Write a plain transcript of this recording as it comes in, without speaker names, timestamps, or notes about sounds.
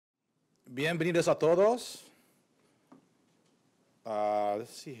Bienvenidos a todos.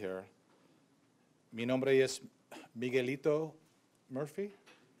 Let's see here. Mi nombre es Miguelito Murphy.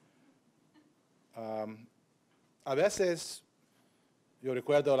 A veces yo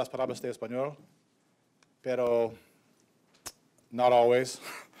recuerdo las palabras de español, pero not always.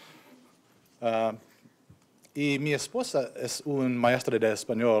 Y mi esposa es un maestra de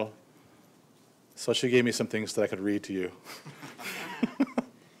español, so she gave me some things that I could read to you.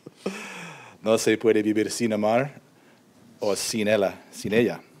 No se puede vivir sin amar o sin ella.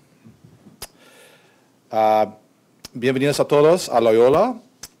 Bienvenidos a todos a Loyola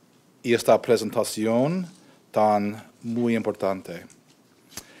y esta presentación tan muy importante.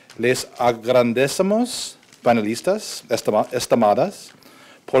 Les agradecemos, panelistas estimadas,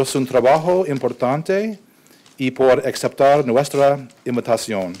 por su trabajo importante y por aceptar nuestra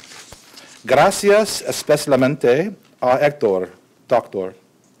invitación. Gracias especialmente a Héctor, doctor.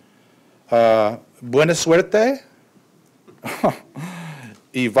 Buena suerte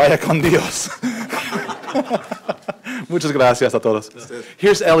y vaya con Dios. Muchas gracias a todos.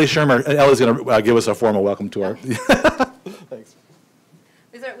 Here's Ellie Shermer, and Ellie's going to give us a formal welcome tour. Thanks.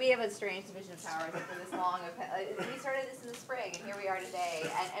 We have a strange division of powers after this long. We started this in the spring, and here we are today.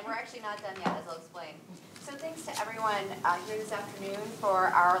 And we're actually not done yet, as I'll explain. So thanks to everyone here this afternoon for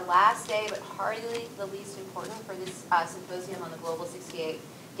our last day, but hardly the least important, for this symposium on the Global 68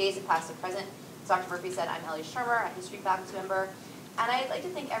 Days of Past and Present. As Dr. Murphy said, I'm Ellie Shermer, a history faculty member. And I'd like to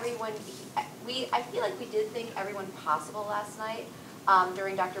thank everyone. I feel like we did thank everyone possible last night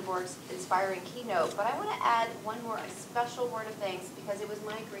during Dr. Borg's inspiring keynote. But I want to add one more special word of thanks, because it was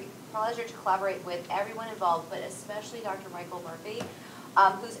my great pleasure to collaborate with everyone involved, but especially Dr. Michael Murphy,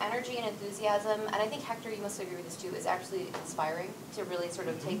 whose energy and enthusiasm, and I think, Hector, you must agree with this too, is actually inspiring to really sort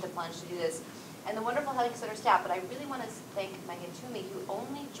of take the plunge to do this. And the wonderful Health Center staff, but I really want to thank Megan Toomey, who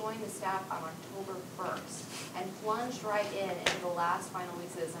only joined the staff on October 1st and plunged right into the last final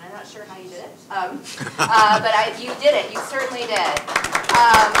weeks of this. And I'm not sure how you did it, but you did it. You certainly did.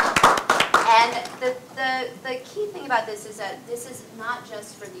 And the key thing about this is that this is not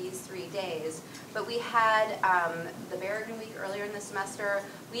just for these 3 days, but we had the Berrigan Week earlier in the semester.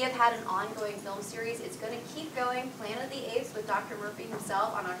 We have had an ongoing film series. It's going to keep going, Planet of the Apes with Dr. Murphy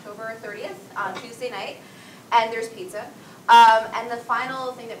himself on October 30th, on Tuesday night, and there's pizza. And the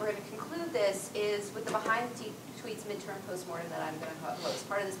final thing that we're going to conclude this is with the Behind the Tweets midterm postmortem that I'm going to host,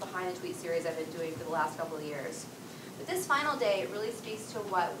 part of this Behind the Tweet series I've been doing for the last couple of years. But this final day, it really speaks to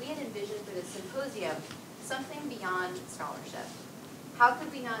what we had envisioned for this symposium, something beyond scholarship. How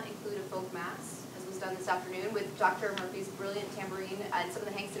could we not include a folk mass, as was done this afternoon, with Dr. Murphy's brilliant tambourine and some of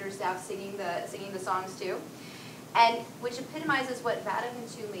the Hank Center staff singing the songs too, and which epitomizes what Vatican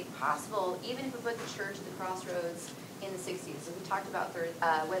II made possible, even if we put the church at the crossroads in the 60s, as we talked about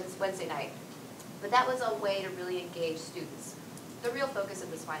Wednesday night. But that was a way to really engage students. The real focus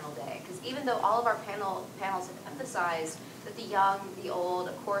of this final day, because even though all of our panels have emphasized that the young, the old,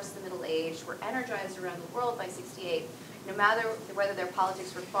 of course the middle-aged, were energized around the world by 68, no matter whether their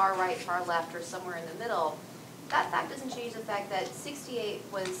politics were far right, far left, or somewhere in the middle, that fact doesn't change the fact that 68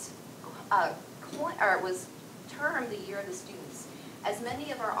 was termed the year of the students. As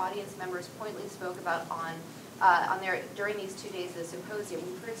many of our audience members pointedly spoke about during these 2 days of the symposium,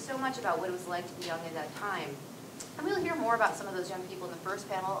 we've heard so much about what it was like to be young at that time. And we'll hear more about some of those young people in the first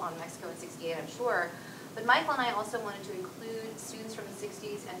panel on Mexico in 68, I'm sure. But Michael and I also wanted to include students from the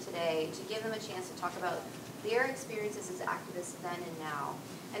 60s and today to give them a chance to talk about their experiences as activists then and now.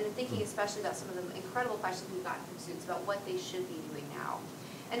 And then thinking especially about some of the incredible questions we've gotten from students about what they should be doing now.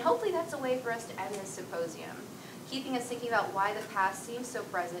 And hopefully that's a way for us to end this symposium, keeping us thinking about why the past seems so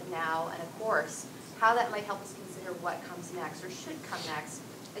present now, and of course, how that might help us consider what comes next, or should come next,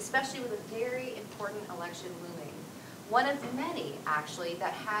 especially with a very important election looming. One of many, actually,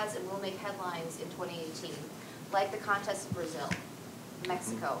 that has and will make headlines in 2018, like the contests in Brazil,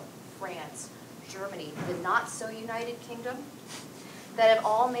 Mexico, France, Germany, the not-so-United Kingdom, that have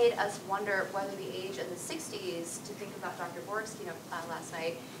all made us wonder whether the age of the 60s, to think about Dr. Borg's keynote last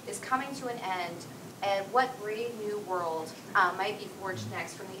night, is coming to an end, and what brave new world might be forged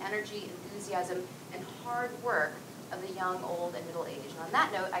next from the energy, enthusiasm, and hard work of the young, old, and middle-aged. And on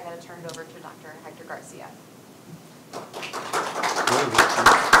that note, I got to turn it over to Dr. Hector Garcia.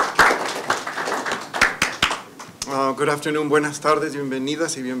 Good afternoon, buenas tardes,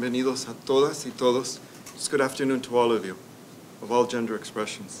 bienvenidas y bienvenidos a todas y todos. Just good afternoon to all of you, of all gender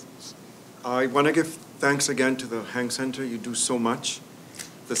expressions. I want to give thanks again to the Hank Center. You do so much.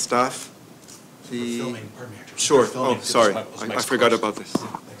 The staff, the... Filming, pardon me, Hector. Sure, oh, sorry, I forgot about this.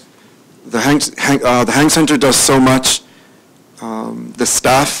 The Hank Center does so much. The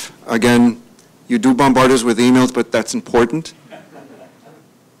staff, again, you do bombard us with emails, but that's important.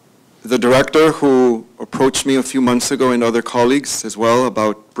 The director who approached me a few months ago and other colleagues as well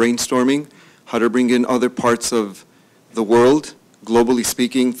about brainstorming, how to bring in other parts of the world, globally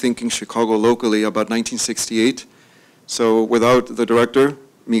speaking, thinking Chicago locally about 1968. So without the director,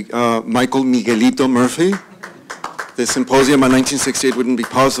 Michael Miguelito Murphy, the symposium on 1968 wouldn't be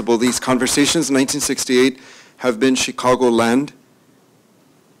possible. These conversations in 1968 have been Chicagoland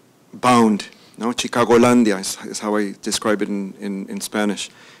bound. No, Chicagolandia is how I describe it in Spanish.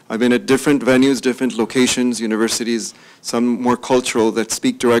 I've been at different venues, different locations, universities, some more cultural that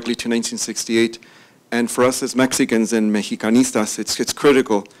speak directly to 1968. And for us as Mexicans and Mexicanistas, it's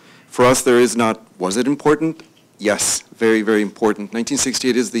critical. For us, there is not, was it important? Yes, very, very important.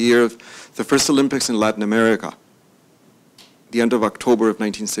 1968 is the year of the first Olympics in Latin America, the end of October of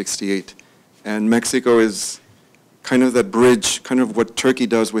 1968. And Mexico is kind of that bridge, kind of what Turkey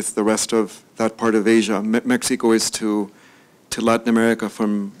does with the rest of that part of Asia. Mexico is to Latin America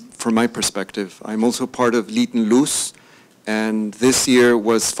from my perspective. I'm also part of Lit and Luz, and this year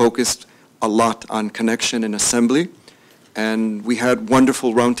was focused a lot on connection and assembly. And we had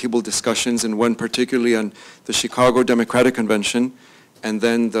wonderful roundtable discussions, and one particularly on the Chicago Democratic Convention, and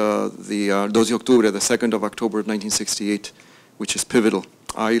then the 2 de Octubre, the 2nd of October of 1968, which is pivotal.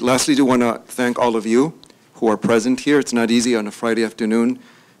 I lastly do want to thank all of you who are present here. It's not easy on a Friday afternoon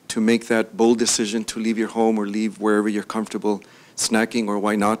to make that bold decision to leave your home or leave wherever you're comfortable snacking, or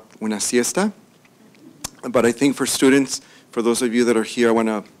why not, una siesta. But I think for students, for those of you that are here, I want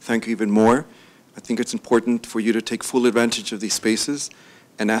to thank you even more. I think it's important for you to take full advantage of these spaces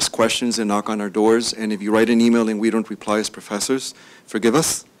and ask questions and knock on our doors. And if you write an email and we don't reply as professors, forgive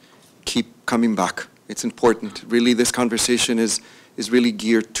us. Keep coming back. It's important. Really, this conversation is really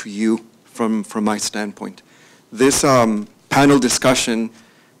geared to you from my standpoint. This panel discussion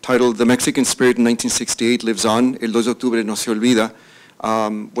titled "The Mexican Spirit in 1968 Lives On, El 2 de Octubre no se olvida,"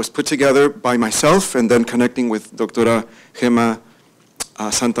 was put together by myself and then connecting with Doctora Gema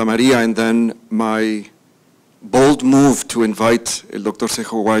Santa Maria, and then my bold move to invite el Dr.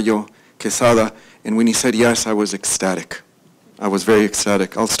 Sergio Aguayo Quesada, and when he said yes, I was ecstatic. I was very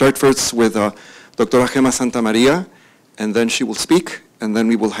ecstatic. I'll start first with Doctora Gema Santa Maria, and then she will speak, and then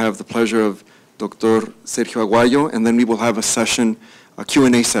we will have the pleasure of Dr. Sergio Aguayo, and then we will have a session, a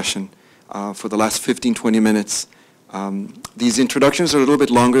Q&A session for the last 15, 20 minutes. These introductions are a little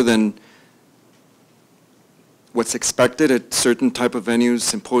bit longer than what's expected at certain type of venues,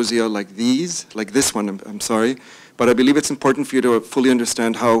 symposia like this one, I'm sorry. But I believe it's important for you to fully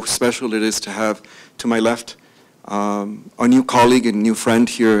understand how special it is to have, to my left, a new colleague and new friend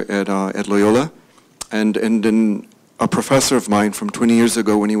here at Loyola, and a professor of mine from 20 years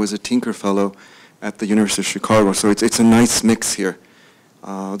ago when he was a Tinker Fellow at the University of Chicago. So it's a nice mix here.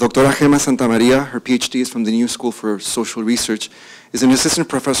 Doctora Gema Santa Maria, her PhD is from the New School for Social Research, is an assistant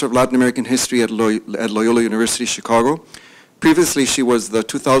professor of Latin American history at Loyola University, Chicago. Previously, she was the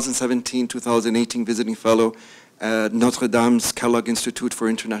 2017-2018 visiting fellow at Notre Dame's Kellogg Institute for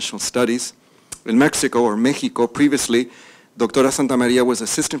International Studies. In Mexico, or Mexico, previously, Doctora Santa Maria was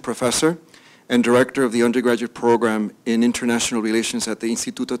assistant professor and director of the undergraduate program in international relations at the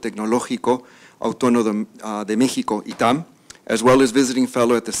Instituto Tecnológico Autónomo de México, ITAM, as well as visiting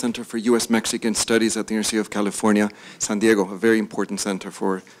fellow at the Center for U.S.-Mexican Studies at the University of California, San Diego, a very important center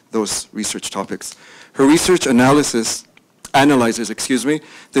for those research topics. Her research analyzes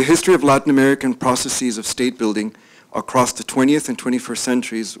the history of Latin American processes of state building across the 20th and 21st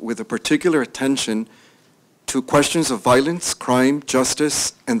centuries, with a particular attention to questions of violence, crime,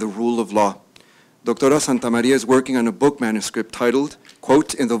 justice, and the rule of law. Doctora Santa Maria is working on a book manuscript titled,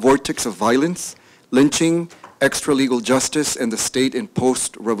 quote, "In the Vortex of Violence, Lynching, Extralegal Justice, and the State in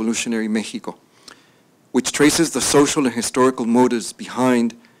Post-Revolutionary Mexico," which traces the social and historical motives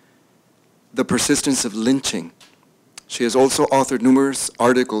behind the persistence of lynching. She has also authored numerous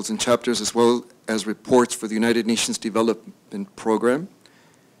articles and chapters as well as reports for the United Nations Development Program,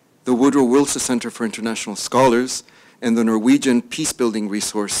 the Woodrow Wilson Center for International Scholars, and the Norwegian Peacebuilding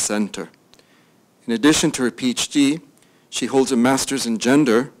Resource Center. In addition to her PhD, she holds a master's in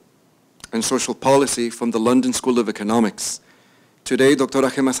gender and social policy from the London School of Economics. Today,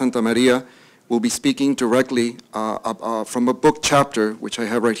 Doctora Gema Santa Maria will be speaking directly from a book chapter, which I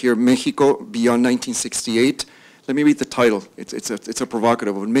have right here, Mexico Beyond 1968. Let me read the title. It's a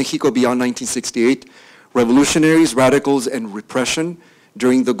provocative one. Mexico Beyond 1968, Revolutionaries, Radicals, and Repression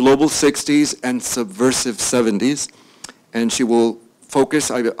During the Global 60s and Subversive 70s. And she will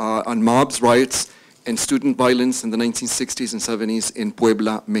focus on mobs, riots, and student violence in the 1960s and 70s in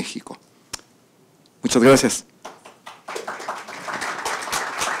Puebla, Mexico. Muchas gracias.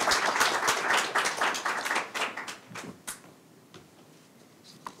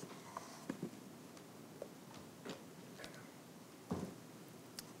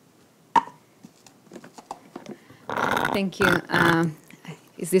 Thank you.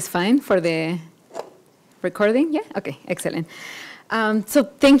 Is this fine for the recording? Yeah? Okay, excellent. So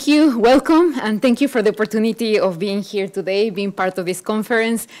thank you, welcome, and thank you for the opportunity of being here today, being part of this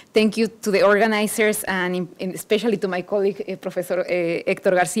conference. Thank you to the organizers and especially to my colleague, Professor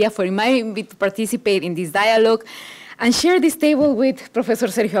Héctor Garcia, for inviting me to participate in this dialogue and share this table with Professor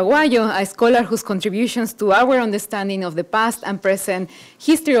Sergio Aguayo, a scholar whose contributions to our understanding of the past and present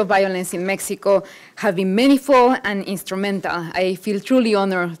history of violence in Mexico have been manifold and instrumental. I feel truly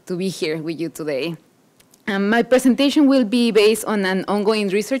honored to be here with you today. My presentation will be based on an ongoing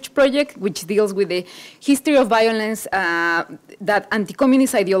research project which deals with the history of violence that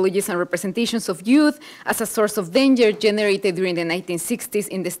anti-communist ideologies and representations of youth as a source of danger generated during the 1960s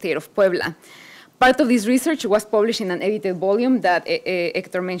in the state of Puebla. Part of this research was published in an edited volume that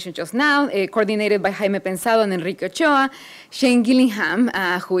Hector mentioned just now, coordinated by Jaime Pensado and Enrique Ochoa. Shane Gillingham,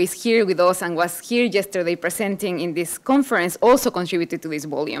 who is here with us and was here yesterday presenting in this conference, also contributed to this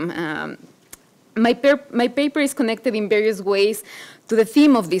volume. My paper is connected in various ways to the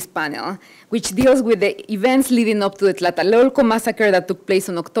theme of this panel, which deals with the events leading up to the Tlatelolco massacre that took place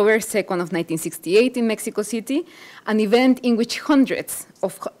on October 2nd of 1968 in Mexico City, an event in which hundreds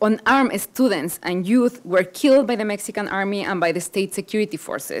of unarmed students and youth were killed by the Mexican army and by the state security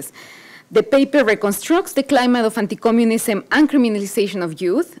forces. The paper reconstructs the climate of anti-communism and criminalization of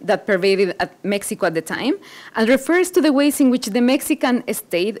youth that pervaded Mexico at the time, and refers to the ways in which the Mexican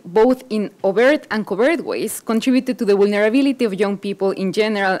state, both in overt and covert ways, contributed to the vulnerability of young people in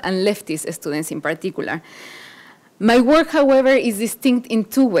general and leftist students in particular. My work, however, is distinct in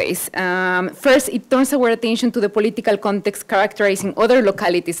two ways. First, it turns our attention to the political context characterizing other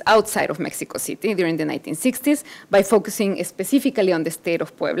localities outside of Mexico City during the 1960s by focusing specifically on the state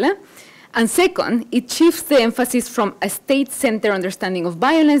of Puebla. And second, it shifts the emphasis from a state-centered understanding of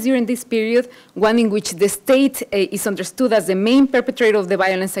violence during this period, one in which the state is understood as the main perpetrator of the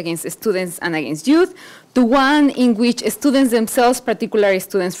violence against students and against youth, to one in which students themselves, particularly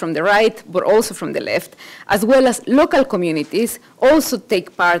students from the right, but also from the left, as well as local communities, also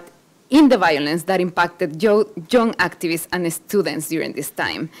take part in the violence that impacted young activists and students during this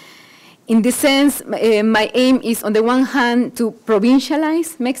time. In this sense, my aim is, on the one hand, to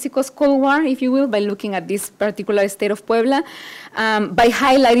provincialize Mexico's Cold War, if you will, by looking at this particular state of Puebla, by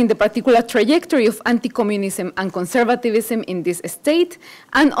highlighting the particular trajectory of anti-communism and conservatism in this state,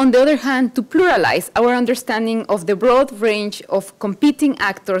 and on the other hand, to pluralize our understanding of the broad range of competing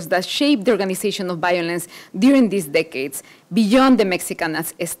actors that shaped the organization of violence during these decades, beyond the Mexican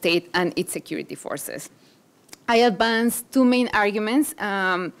state and its security forces. I advance two main arguments.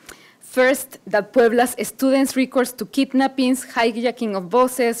 First, that Puebla's students' recourse to kidnappings, hijacking of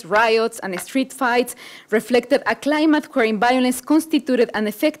buses, riots, and street fights reflected a climate wherein violence constituted an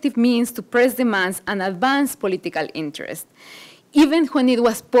effective means to press demands and advance political interest. Even when it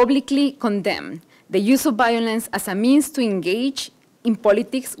was publicly condemned, the use of violence as a means to engage in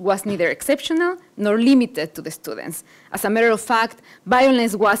politics was neither exceptional nor limited to the students. As a matter of fact,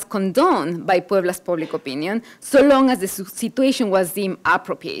 violence was condoned by Puebla's public opinion so long as the situation was deemed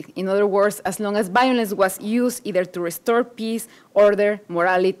appropriate. In other words, as long as violence was used either to restore peace, order,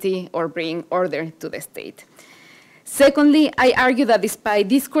 morality, or bring order to the state. Secondly, I argue that despite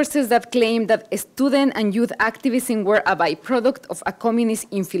discourses that claim that student and youth activism were a byproduct of a communist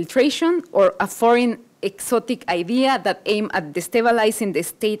infiltration or a foreign exotic idea that aimed at destabilizing the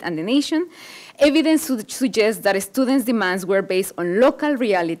state and the nation, evidence suggests that students' demands were based on local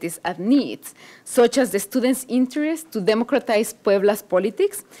realities and needs, such as the students' interest to democratize Puebla's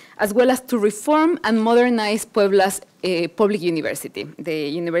politics, as well as to reform and modernize Puebla's public university, the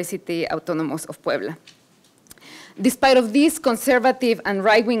University Autonomous of Puebla. Despite of this, conservative and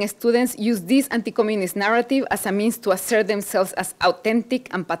right-wing students use this anti-communist narrative as a means to assert themselves as authentic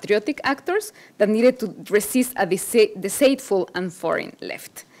and patriotic actors that needed to resist a deceitful and foreign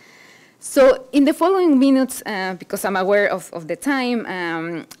left. So in the following minutes, because I'm aware of the time,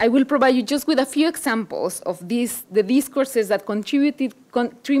 I will provide you just with a few examples of the discourses that contributed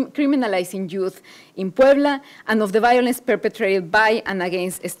criminalizing youth in Puebla and of the violence perpetrated by and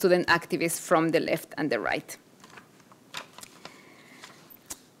against student activists from the left and the right.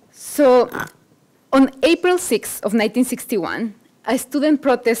 So on April 6 of 1961, a student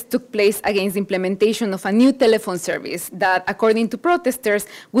protest took place against the implementation of a new telephone service that, according to protesters,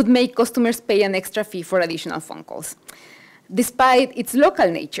 would make customers pay an extra fee for additional phone calls. Despite its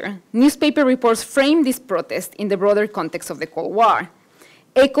local nature, newspaper reports framed this protest in the broader context of the Cold War.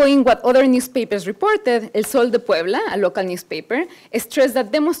 Echoing what other newspapers reported, El Sol de Puebla, a local newspaper, stressed that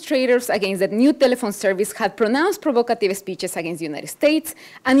demonstrators against the new telephone service had pronounced provocative speeches against the United States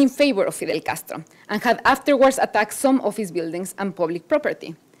and in favor of Fidel Castro, and had afterwards attacked some office buildings and public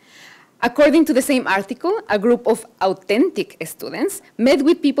property. According to the same article, a group of authentic students met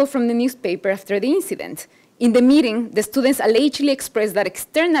with people from the newspaper after the incident. In the meeting, the students allegedly expressed that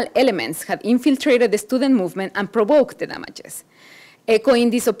external elements had infiltrated the student movement and provoked the damages. Echoing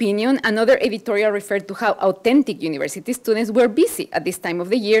this opinion, another editorial referred to how authentic university students were busy at this time of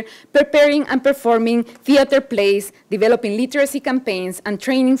the year, preparing and performing theater plays, developing literacy campaigns, and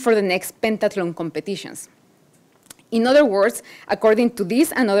training for the next pentathlon competitions. In other words, according to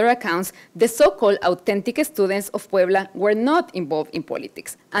these and other accounts, the so-called authentic students of Puebla were not involved in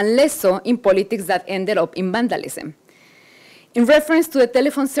politics, and less so in politics that ended up in vandalism. In reference to the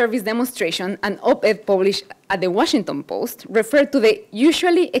telephone service demonstration, an op-ed published at the Washington Post referred to the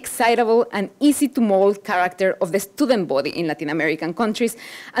usually excitable and easy-to-mold character of the student body in Latin American countries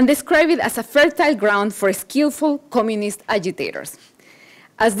and described it as a fertile ground for skillful communist agitators.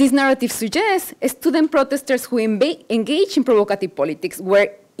 As this narrative suggests, student protesters who engage in provocative politics were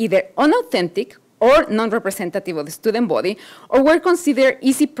either unauthentic or non-representative of the student body, or were considered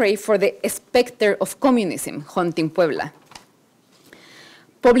easy prey for the specter of communism haunting Puebla.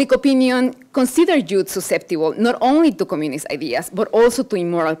 Public opinion considered youth susceptible not only to communist ideas, but also to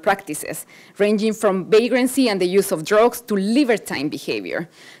immoral practices, ranging from vagrancy and the use of drugs to libertine behavior.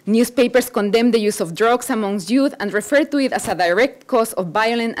 Newspapers condemned the use of drugs amongst youth and referred to it as a direct cause of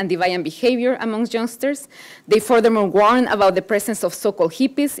violent and deviant behavior amongst youngsters. They furthermore warned about the presence of so-called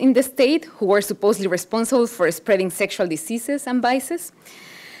hippies in the state, who were supposedly responsible for spreading sexual diseases and vices.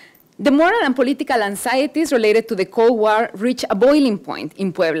 The moral and political anxieties related to the Cold War reached a boiling point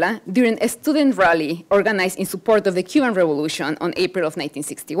in Puebla during a student rally organized in support of the Cuban Revolution on April of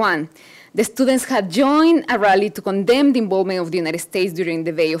 1961. The students had joined a rally to condemn the involvement of the United States during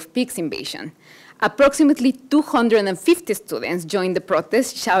the Bay of Pigs invasion. Approximately 250 students joined the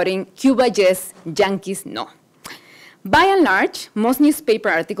protest, shouting, "Cuba yes, Yankees no." By and large, most newspaper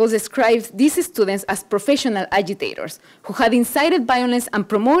articles described these students as professional agitators who had incited violence and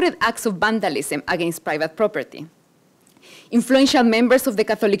promoted acts of vandalism against private property. Influential members of the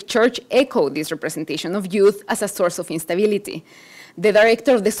Catholic Church echoed this representation of youth as a source of instability. The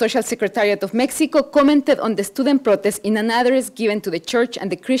director of the Social Secretariat of Mexico commented on the student protest in an address given to the church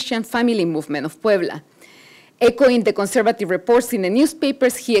and the Christian family movement of Puebla. Echoing the conservative reports in the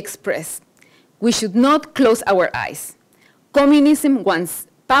newspapers, he expressed, "We should not close our eyes. Communism wants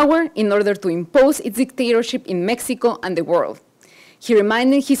power in order to impose its dictatorship in Mexico and the world." He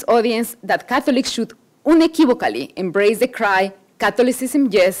reminded his audience that Catholics should unequivocally embrace the cry, "Catholicism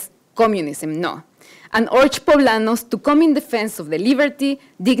yes, communism no," and urged Poblanos to come in defense of the liberty,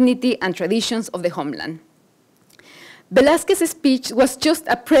 dignity, and traditions of the homeland. Velázquez's speech was just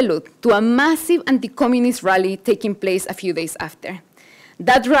a prelude to a massive anti-communist rally taking place a few days after.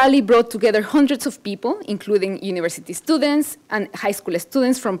 That rally brought together hundreds of people, including university students and high school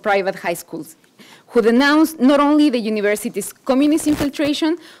students from private high schools, who denounced not only the university's communist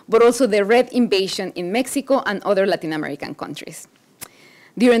infiltration, but also the Red invasion in Mexico and other Latin American countries.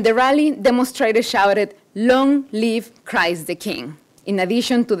 During the rally, demonstrators shouted, "Long live Christ the King," in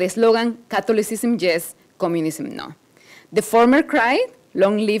addition to the slogan, "Catholicism yes, communism no." The former cried,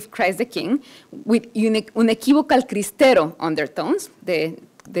 "Long live Christ the King," with unequivocal Cristero undertones, the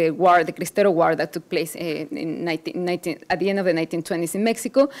Cristero War that took place at the end of the 1920s in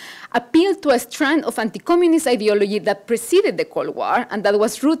Mexico, appealed to a strand of anti-communist ideology that preceded the Cold War and that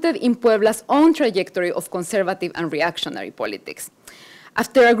was rooted in Puebla's own trajectory of conservative and reactionary politics.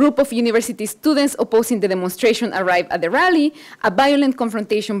 After a group of university students opposing the demonstration arrived at the rally, a violent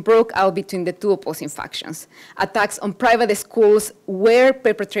confrontation broke out between the two opposing factions. Attacks on private schools were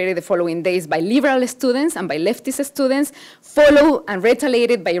perpetrated the following days by liberal students and by leftist students, followed and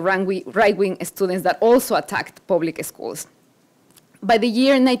retaliated by right-wing students that also attacked public schools. By the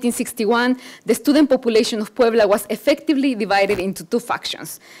year 1961, the student population of Puebla was effectively divided into two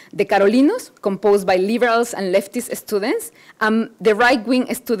factions: the Carolinos, composed by liberals and leftist students, and the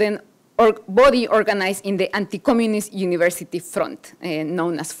right-wing student body organized in the Anti-Communist University Front,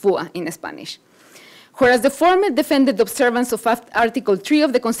 known as FUA in Spanish. Whereas the former defended the observance of Article 3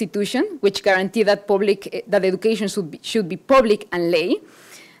 of the Constitution, which guaranteed that education should be public and lay,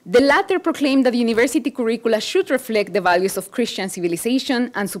 the latter proclaimed that the university curricula should reflect the values of Christian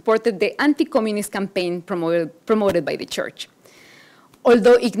civilization and supported the anti-communist campaign promoted by the church.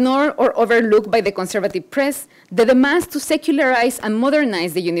 Although ignored or overlooked by the conservative press, the demands to secularize and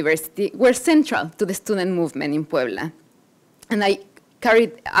modernize the university were central to the student movement in Puebla. And I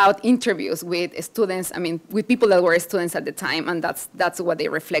carried out interviews with students, with people that were students at the time, and that's what they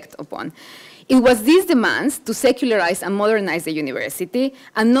reflect upon. It was these demands to secularize and modernize the university,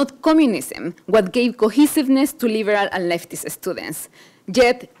 and not communism, what gave cohesiveness to liberal and leftist students.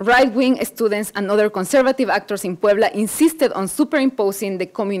 Yet, right-wing students and other conservative actors in Puebla insisted on superimposing the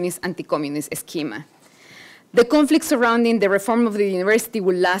communist anti-communist schema. The conflict surrounding the reform of the university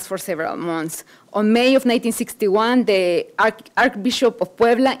would last for several months. On May of 1961, the Archbishop of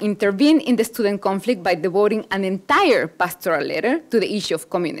Puebla intervened in the student conflict by devoting an entire pastoral letter to the issue of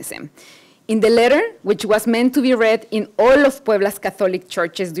communism. In the letter, which was meant to be read in all of Puebla's Catholic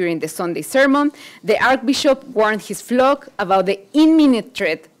churches during the Sunday sermon, the Archbishop warned his flock about the imminent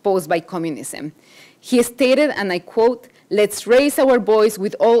threat posed by communism. He stated, and I quote, "Let's raise our voice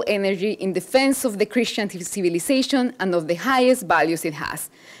with all energy in defense of the Christian civilization and of the highest values it has.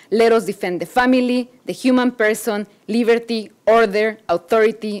 Let us defend the family, the human person, liberty, order,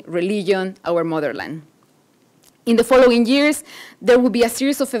 authority, religion, our motherland." In the following years, there would be a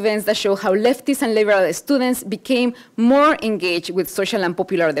series of events that show how leftist and liberal students became more engaged with social and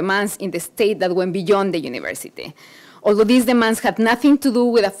popular demands in the state that went beyond the university. Although these demands had nothing to do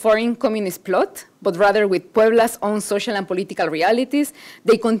with a foreign communist plot, but rather with Puebla's own social and political realities,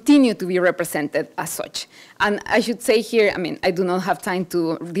 they continue to be represented as such. And I should say here, I do not have time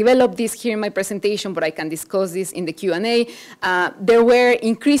to develop this here in my presentation, but I can discuss this in the Q&A. There were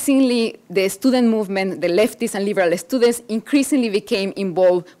increasingly, the student movement, the leftist and liberal students increasingly became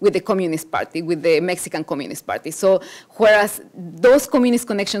involved with the Communist Party, with the Mexican Communist Party. So whereas those communist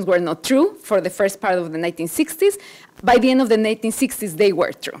connections were not true for the first part of the 1960s, by the end of the 1960s, they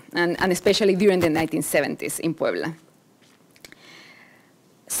were true, and especially during the 1970s in Puebla.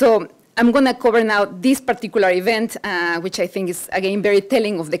 So I'm going to cover now this particular event, which I think is, again, very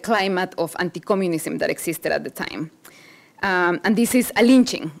telling of the climate of anti-communism that existed at the time. And this is a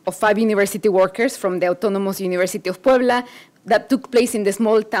lynching of 5 university workers from the Autonomous University of Puebla that took place in the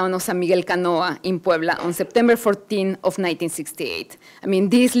small town of San Miguel Canoa in Puebla on September 14 of 1968.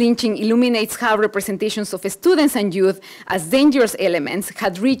 This lynching illuminates how representations of students and youth as dangerous elements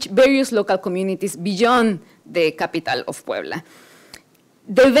had reached various local communities beyond the capital of Puebla.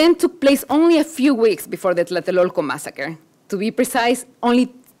 The event took place only a few weeks before the Tlatelolco massacre. To be precise,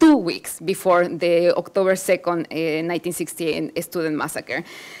 only 2 weeks before the October 2nd, 1968 student massacre.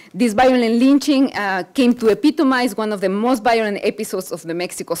 This violent lynching came to epitomize one of the most violent episodes of the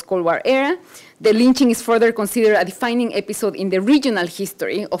Mexico's Cold War era. The lynching is further considered a defining episode in the regional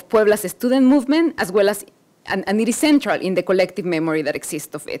history of Puebla's student movement, as well as, and it is central in the collective memory that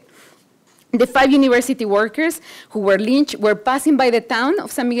exists of it. The 5 university workers who were lynched were passing by the town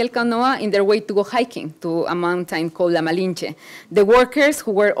of San Miguel Canoa in their way to go hiking to a mountain called La Malinche. The workers,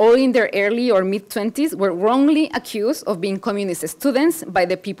 who were all in their early or mid-20s, were wrongly accused of being communist students by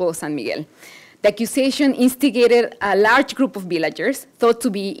the people of San Miguel. The accusation instigated a large group of villagers, thought to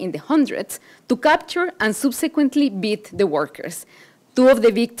be in the hundreds, to capture and subsequently beat the workers. 2 of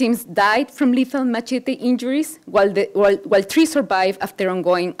the victims died from lethal machete injuries, while 3 survived after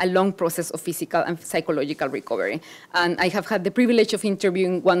ongoing a long process of physical and psychological recovery. And I have had the privilege of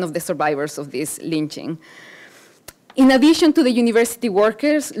interviewing one of the survivors of this lynching. In addition to the university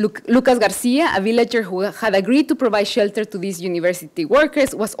workers, Lucas Garcia, a villager who had agreed to provide shelter to these university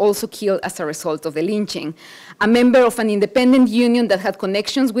workers, was also killed as a result of the lynching. A member of an independent union that had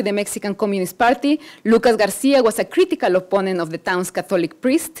connections with the Mexican Communist Party, Lucas Garcia was a critical opponent of the town's Catholic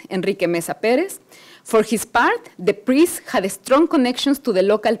priest, Enrique Mesa Perez. For his part, the priest had strong connections to the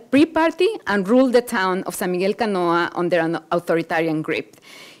local pre-party and ruled the town of San Miguel Canoa under an authoritarian grip.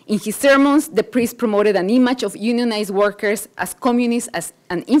 In his sermons, the priest promoted an image of unionized workers as communists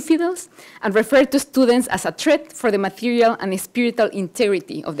and infidels, and referred to students as a threat for the material and spiritual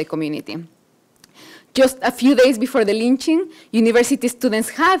integrity of the community. Just a few days before the lynching, university students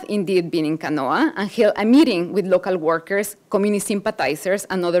had indeed been in Canoa and held a meeting with local workers, communist sympathizers,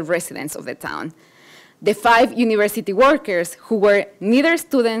 and other residents of the town. The 5 university workers, who were neither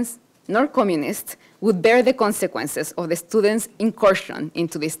students nor communists, would bear the consequences of the students' incursion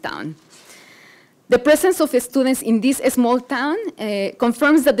into this town. The presence of students in this small town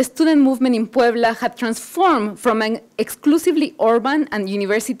confirms that the student movement in Puebla had transformed from an exclusively urban and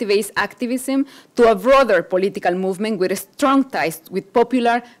university-based activism to a broader political movement with strong ties with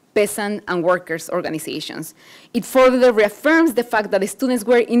popular, peasant, and workers' organizations. It further reaffirms the fact that the students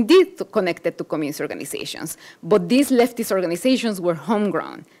were indeed connected to communist organizations, but these leftist organizations were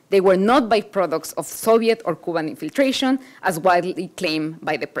homegrown. They were not byproducts of Soviet or Cuban infiltration, as widely claimed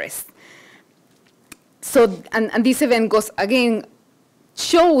by the press. So, and this event goes, again,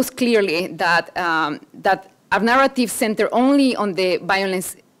 shows clearly that, that a narrative centered only on the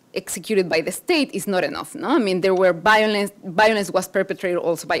violence executed by the state is not enough. No? I mean, there were violence was perpetrated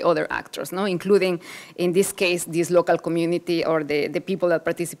also by other actors, no? Including, in this case, this local community or the people that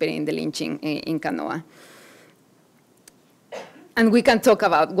participated in the lynching in Canoa. And we can talk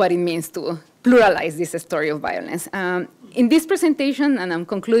about what it means to pluralize this story of violence. In this presentation, and I'm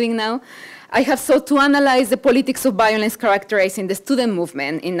concluding now, I have sought to analyze the politics of violence characterizing the student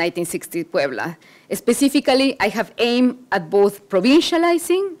movement in 1960 Puebla. Specifically, I have aimed at both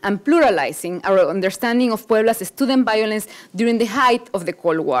provincializing and pluralizing our understanding of Puebla's student violence during the height of the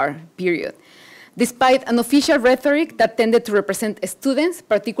Cold War period. Despite an official rhetoric that tended to represent students,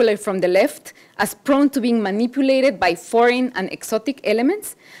 particularly from the left, as prone to being manipulated by foreign and exotic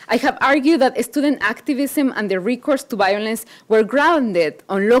elements, I have argued that student activism and the recourse to violence were grounded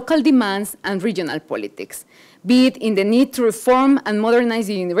on local demands and regional politics, be it in the need to reform and modernize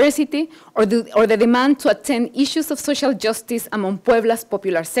the university or the demand to attend issues of social justice among Puebla's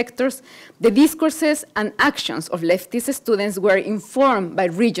popular sectors. The discourses and actions of leftist students were informed by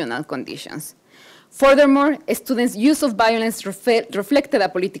regional conditions. Furthermore, students' use of violence reflected a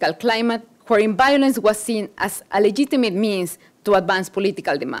political climate wherein violence was seen as a legitimate means to advance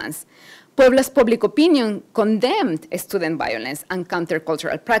political demands. Puebla's public opinion condemned student violence and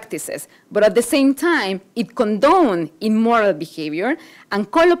countercultural practices, but at the same time, it condoned immoral behavior and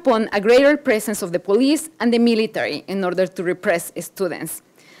called upon a greater presence of the police and the military in order to repress students.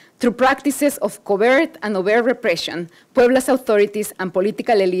 Through practices of covert and overt repression, Puebla's authorities and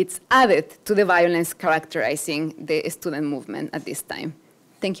political elites added to the violence characterizing the student movement at this time.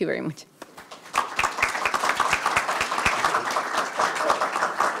 Thank you very much.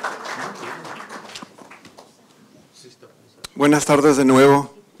 Buenas tardes de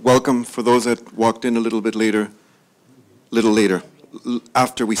nuevo. Welcome for those that walked in a little bit later,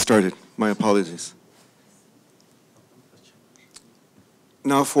 after we started. My apologies.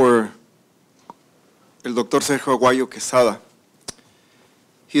 Now for el Dr. Sergio Aguayo Quesada.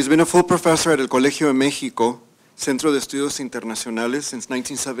 He has been a full professor at el Colegio de México, Centro de Estudios Internacionales, since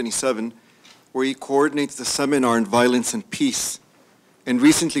 1977, where he coordinates the seminar on violence and peace, and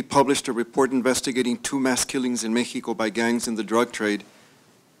recently published a report investigating 2 mass killings in Mexico by gangs in the drug trade,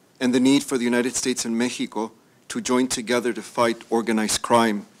 and the need for the United States and Mexico to join together to fight organized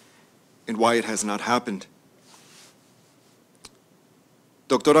crime, and why it has not happened.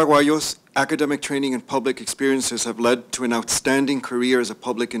 Dr. Aguayo's academic training and public experiences have led to an outstanding career as a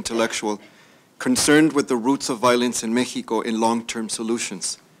public intellectual concerned with the roots of violence in Mexico and long-term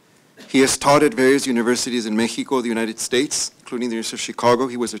solutions. He has taught at various universities in Mexico, the United States, including the University of Chicago.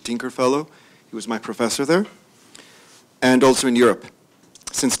 He was a Tinker Fellow. He was my professor there. And also in Europe.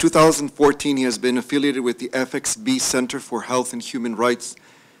 Since 2014, he has been affiliated with the FXB Center for Health and Human Rights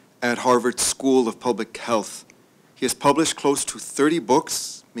at Harvard School of Public Health. He has published close to 30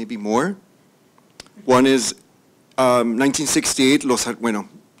 books, maybe more. One is 1968, I'll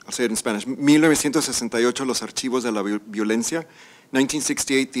say it in Spanish, 1968, Los Archivos de la Violencia.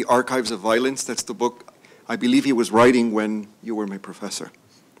 1968, The Archives of Violence. That's the book I believe he was writing when you were my professor.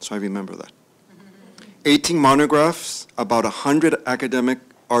 So I remember that. 18 monographs, about 100 academic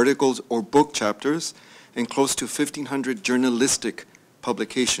articles or book chapters, and close to 1,500 journalistic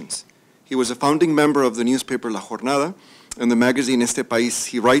publications. He was a founding member of the newspaper La Jornada and the magazine Este País.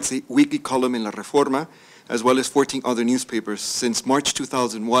 He writes a weekly column in La Reforma, as well as 14 other newspapers. Since March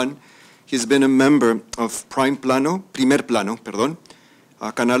 2001, he's been a member of Primer Plano,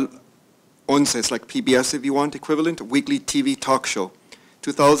 Canal 11, it's like PBS if you want, equivalent, a weekly TV talk show.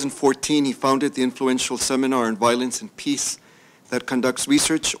 2014, he founded the influential Seminar on Violence and Peace that conducts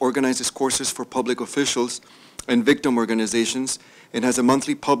research, organizes courses for public officials and victim organizations, and has a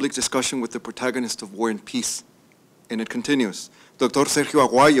monthly public discussion with the protagonist of War and Peace. And it continues. Dr. Sergio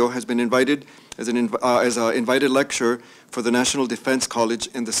Aguayo has been invited as an invited lecturer for the National Defense College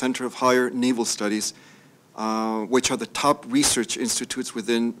and the Center of Higher Naval Studies, which are the top research institutes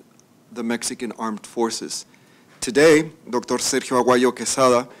within the Mexican Armed Forces. Today, Dr. Sergio Aguayo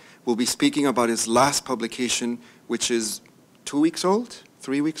Quesada will be speaking about his last publication, which is 2 weeks old,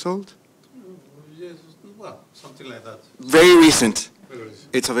 3 weeks old? Yes, well, something like that. Very recent. Very recent.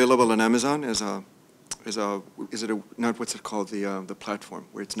 It's available on Amazon not what's it called, the platform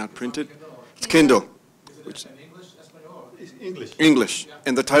where it's not printed? It's Kindle. Is it in English, Espanol? It's English. English. Yeah.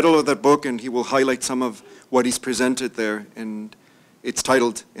 And the title of that book, and he will highlight some of what he's presented there, and it's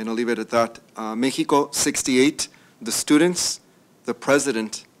titled, and I'll leave it at that, Mexico 68, the Students, the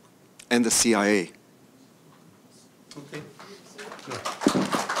President, and the CIA. Okay. Good.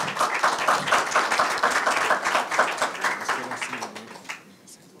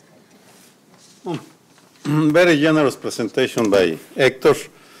 very generous presentation by Hector.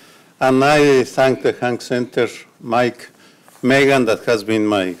 And I thank the Hank Center, Mike, Megan, that has been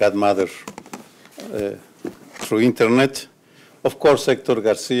my godmother through internet. Of course, Hector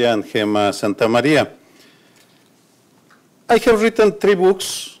Garcia and Gemma Santamaria. I have written 3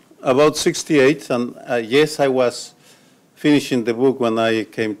 books about 68, and yes, I was finishing the book when I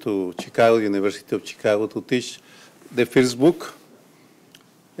came to Chicago, University of Chicago, to teach the first book.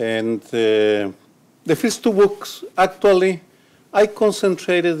 And the first 2 books, actually, I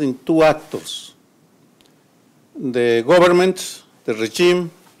concentrated in 2 actors: the government, the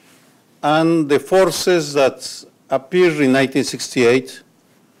regime, and the forces that appeared in 1968,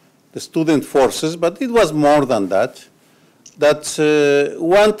 the student forces, but it was more than that, that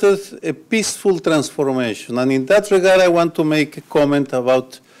wanted a peaceful transformation. And in that regard, I want to make a comment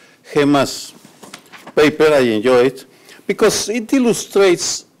about Gemma's paper. I enjoy it, because it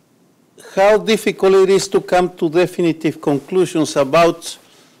illustrates how difficult it is to come to definitive conclusions about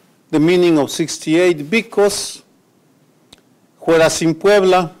the meaning of 68, because whereas in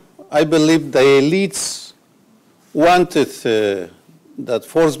Puebla, I believe the elites wanted that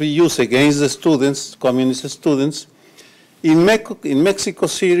force be used against the students, communist students. In Mexico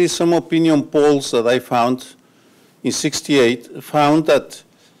City, some opinion polls that I found in 68 found that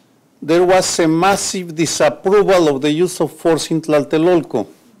there was a massive disapproval of the use of force in Tlatelolco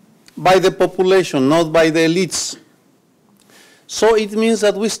by the population, not by the elites. So it means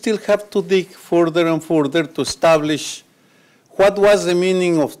that we still have to dig further and further to establish what was the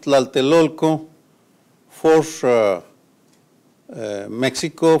meaning of Tlatelolco for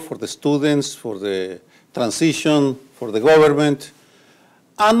Mexico, for the students, for the transition, for the government,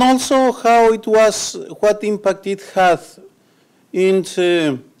 and also how it was, what impact it had in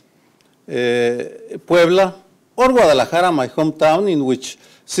Puebla or Guadalajara, my hometown, in which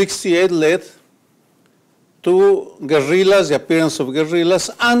 68 led to guerrillas, the appearance of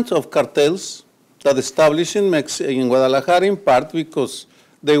guerrillas and of cartels that established in Guadalajara, in part because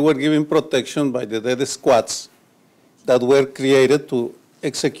they were given protection by the death squads that were created to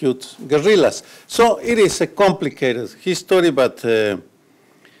execute guerrillas. So it is a complicated history, but in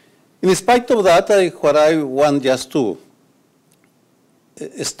spite of that, what I want just to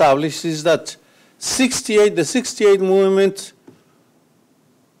establish is that the 68 movement,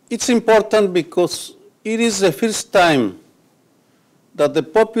 it's important because it is the first time that the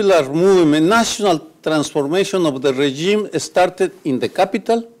popular movement, national transformation of the regime, started in the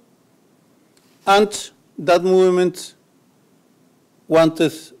capital, and that movement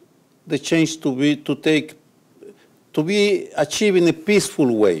wanted the change to be achieved in a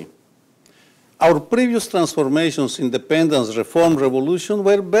peaceful way. Our previous transformations, independence, reform, revolution,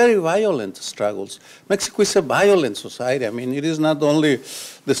 were very violent struggles. Mexico is a violent society. I mean, it is not only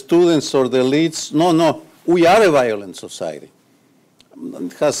the students or the elites. No, we are a violent society.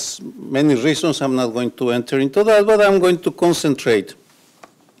 It has many reasons. I'm not going to enter into that, but I'm going to concentrate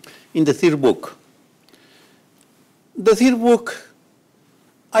in the 3rd book. The 3rd book,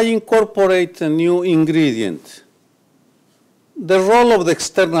 I incorporate a new ingredient: the role of the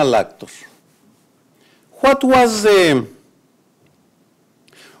external actor. What was the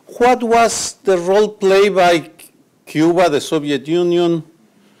role played by Cuba, the Soviet Union,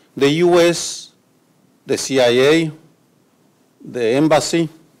 the US, the CIA, the embassy?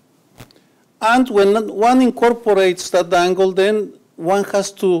 And when one incorporates that angle, then one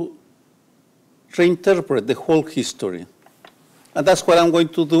has to reinterpret the whole history. And that's what I'm going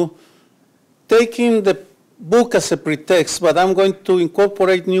to do, taking the book as a pretext, but I'm going to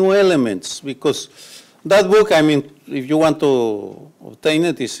incorporate new elements, because that book, I mean, if you want to obtain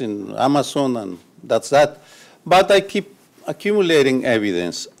it, is in Amazon, and that's that. But I keep accumulating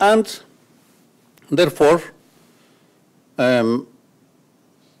evidence. And therefore,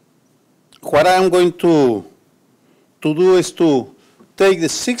 what I'm going to do is to take the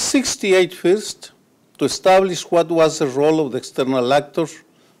 668 first, to establish what was the role of the external actors,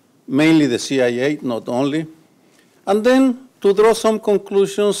 mainly the CIA, not only, and then to draw some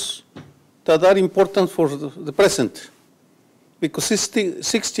conclusions that are important for the present, because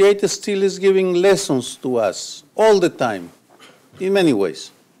 68 still is giving lessons to us all the time, in many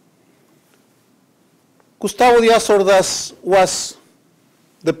ways. Gustavo Díaz Ordaz was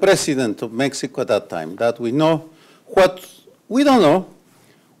the president of Mexico at that time. That we know. What we don't know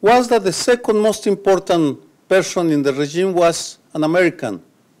was that the second most important person in the regime was an American,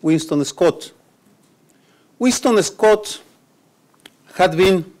 Winston Scott. Winston Scott had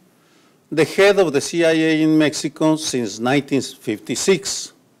been the head of the CIA in Mexico since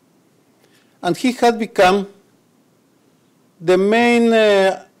 1956. And he had become the main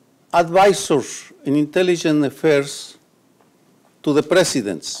advisor in intelligence affairs to the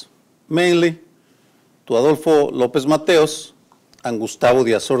presidents, mainly to Adolfo López Mateos and Gustavo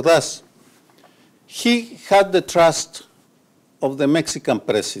Díaz Ordaz. He had the trust of the Mexican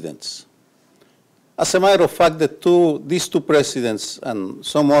presidents. As a matter of fact, these two presidents and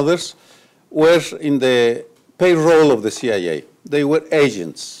some others were in the payroll of the CIA. They were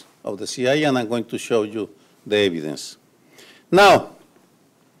agents of the CIA, and I'm going to show you the evidence. Now,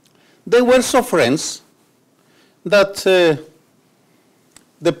 they were so friends that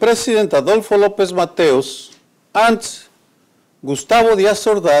the president Adolfo López Mateos and Gustavo Díaz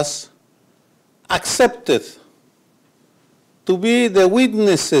Ordaz accepted to be the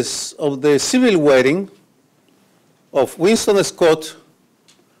witnesses of the civil wedding of Winston Scott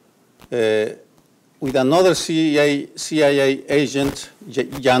with another CIA agent,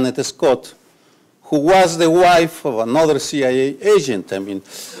 Janet Scott, who was the wife of another CIA agent. I mean,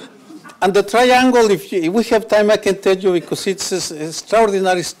 and the triangle, if we have time, I can tell you, because it's an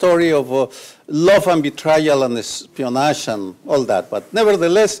extraordinary story of love and betrayal and espionage and all that. But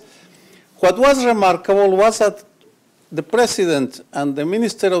nevertheless, what was remarkable was that the president and the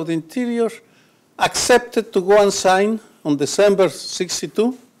minister of the Interior accepted to go and sign on December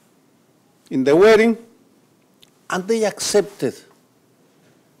 62 in the wedding, and they accepted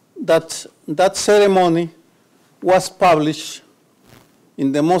that that ceremony was published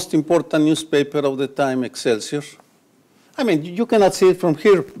in the most important newspaper of the time, Excelsior. I mean, you cannot see it from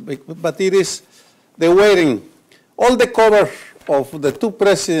here, but it is the wedding. All the cover of the two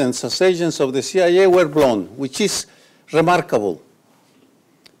presidents as agents of the CIA were blown, which is remarkable.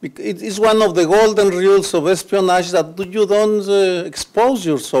 It is one of the golden rules of espionage that you don't expose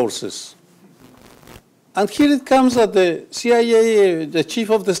your sources. And here it comes that the CIA, the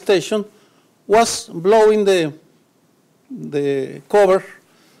chief of the station, was blowing the cover.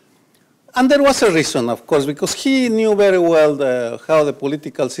 And there was a reason, of course, because he knew very well how the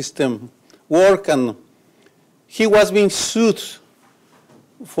political system worked, and he was being sued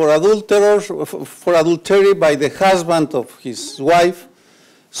for adultery by the husband of his wife.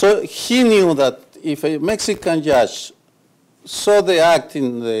 So he knew that if a Mexican judge saw the act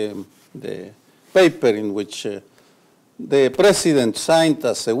in the paper in which the president signed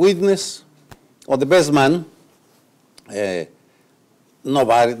as a witness, or the best man,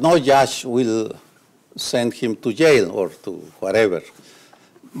 no judge will send him to jail or to whatever.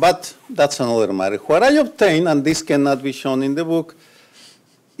 But that's another matter. What I obtained, and this cannot be shown in the book,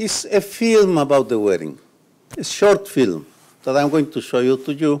 is a film about the wedding, a short film that I'm going to show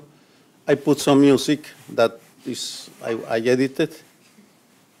you. I put some music that is I edited.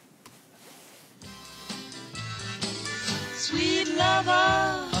 Sweet lover,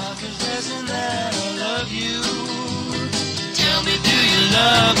 I'm confessing that I love you. Tell me, do you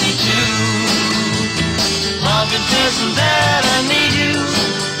love me too? I'm confessing that I need you,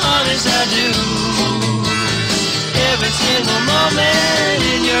 honest I do. Every single moment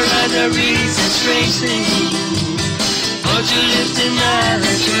in your eyes I read such strange things, but your lips deny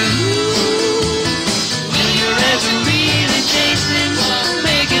the truth. Will your answer really change things,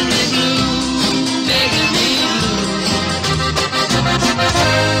 making me blue, making me blue?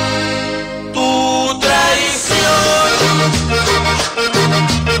 Tu traición,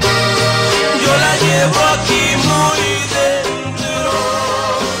 yo la llevo aquí muy dentro,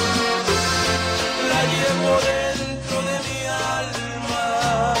 la llevo dentro de mi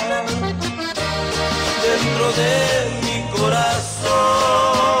alma, dentro de mi corazón.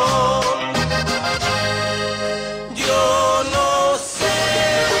 Yo no sé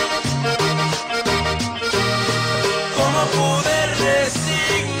cómo pude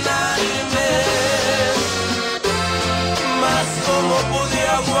resignarme, mas cómo pude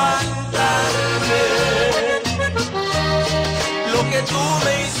aguantarme lo que tú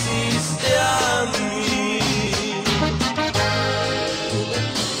me hiciste a mí.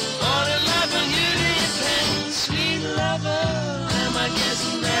 On a life when you depend, sweet lover, am I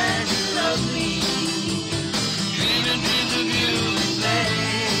guessing that you love me? Dreaming dreams of you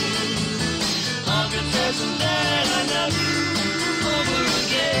insane, I'm confessing that I love you over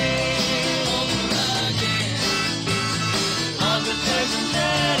again, over again. I'm confessing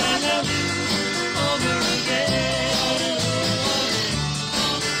that I love you over again.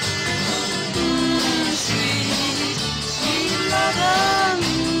 Sweet, sweet lover,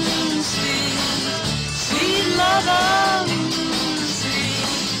 sweet lover,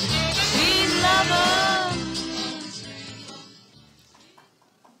 sweet lover.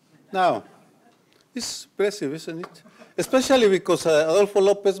 Now, it's impressive, isn't it? Especially because Adolfo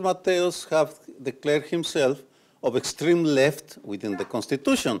López Mateos have declared himself of extreme left within the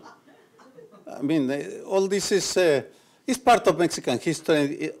Constitution. I mean, all this is part of Mexican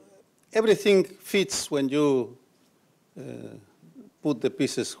history. Everything fits when you put the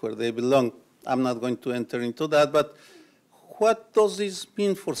pieces where they belong. I'm not going to enter into that, but what does this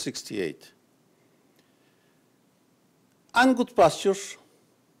mean for 68? And Good Pastures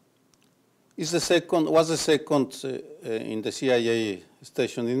was the second in the CIA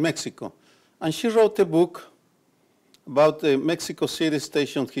station in Mexico. And she wrote a book about the Mexico City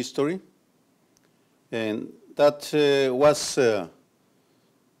station history, and that was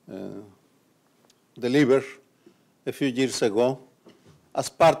delivered a few years ago as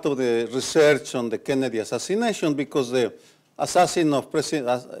part of the research on the Kennedy assassination, because the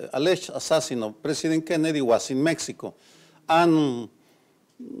alleged assassin of President Kennedy was in Mexico. And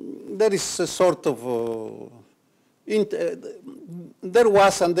there is a sort of, there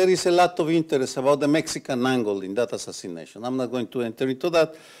was and there is a lot of interest about the Mexican angle in that assassination. I'm not going to enter into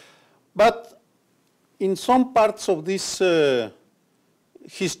that. But in some parts of this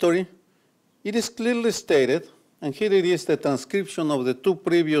history, it is clearly stated, and here it is the transcription of the two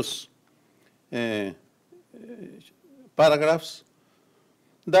previous paragraphs,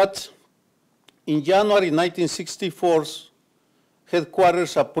 that in January 1964,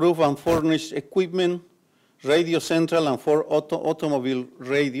 headquarters approved and furnished equipment, Radio Central and 4 automobile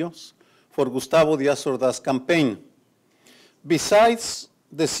radios for Gustavo Díaz Ordaz campaign. Besides,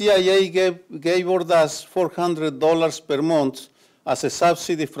 the CIA gave Ordaz $400 per month as a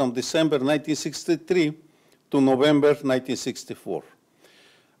subsidy from December 1963 to November 1964.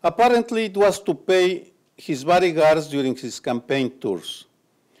 Apparently, it was to pay his bodyguards during his campaign tours.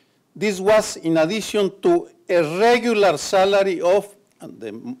 This was in addition to a regular salary of,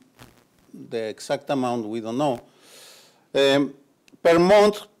 the exact amount we don't know, per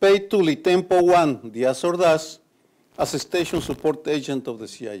month paid to Litempo 1, Díaz Ordaz, as a station support agent of the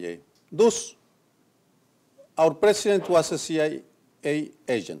CIA. Thus, our president was a CIA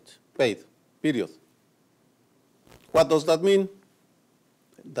agent, paid, period. What does that mean?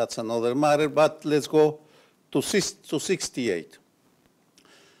 That's another matter, but let's go to 68.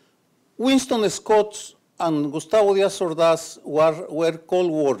 Winston Scott and Gustavo Díaz Ordaz were cold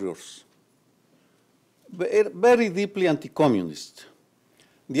warriors, very deeply anti-communist.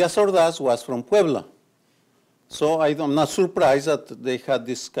 Díaz Ordaz was from Puebla, so I'm not surprised that they had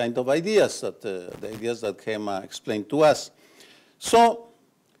this kind of ideas, the ideas that Gemma explained to us. So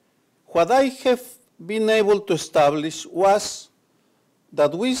what I have been able to establish was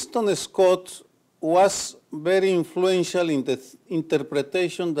that Winston Scott was very influential in the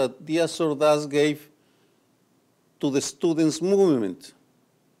interpretation that Díaz Ordaz gave to the students' movement,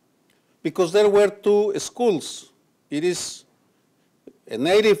 because there were two schools. It is a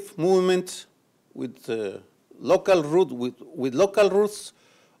native movement with local roots,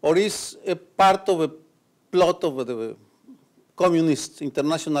 or is a part of a plot of the communist,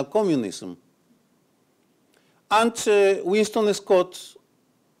 international communism. And Winston Scott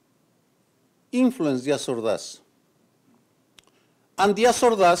influenced Díaz Ordaz. And Díaz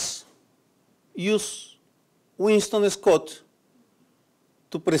Ordaz used Winston Scott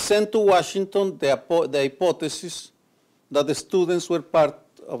to present to Washington the hypothesis that the students were part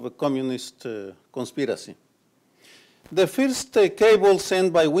of a communist conspiracy. The first cable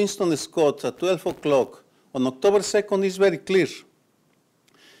sent by Winston Scott at 12 o'clock on October 2nd is very clear.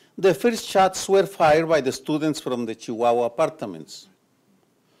 The first shots were fired by the students from the Chihuahua apartments.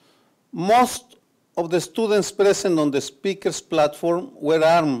 Most of the students present on the speaker's platform were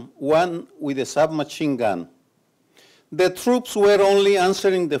armed, one with a submachine gun. The troops were only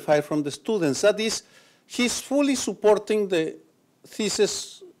answering the fire from the students. That is, he's fully supporting the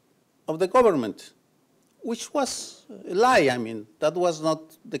thesis of the government, which was a lie. I mean, that was not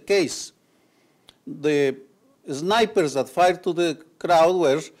the case. The snipers that fired to the crowd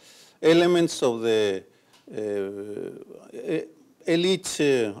were elements of the elite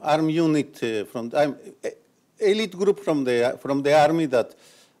armed unit elite group from the army that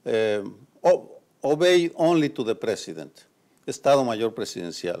obeyed only to the president, Estado Mayor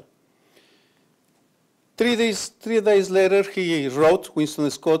Presidencial. 3 days later, he wrote, Winston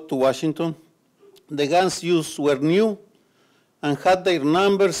Scott, to Washington, the guns used were new and had their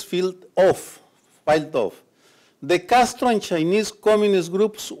numbers filed off. The Castro and Chinese communist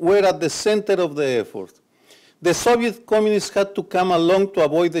groups were at the center of the effort. The Soviet communists had to come along to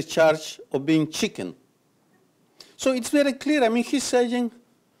avoid the charge of being chicken. So it's very clear. I mean, he's saying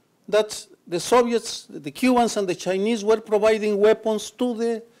that the Soviets, the Cubans, and the Chinese were providing weapons to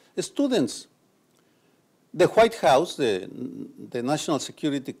the students. The White House, the National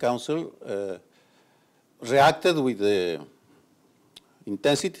Security Council, reacted with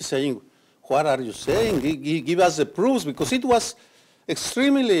intensity, saying, what are you saying? Give us the proofs, because it was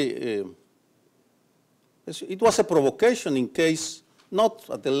extremely, it was a provocation in case, not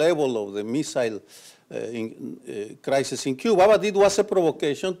at the level of the missile crisis in Cuba, but it was a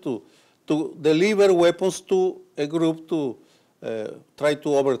provocation to deliver weapons to a group to try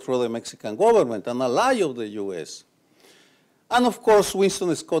to overthrow the Mexican government, an ally of the US. And of course,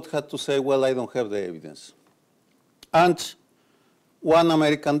 Winston Scott had to say, well, I don't have the evidence. And one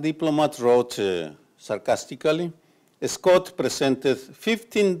American diplomat wrote sarcastically, Scott presented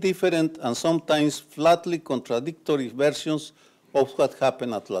 15 different and sometimes flatly contradictory versions of what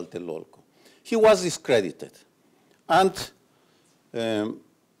happened at Tlatelolco. He was discredited. And the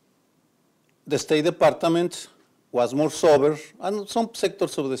State Department was more sober, and some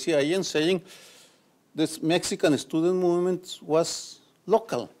sectors of the CIA saying this Mexican student movement was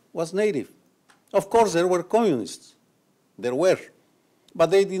local, was native. Of course, there were communists. There were. But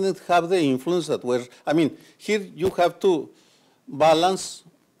they didn't have the influence that were, I mean, here you have to balance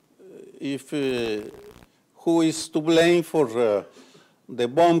if who is to blame for the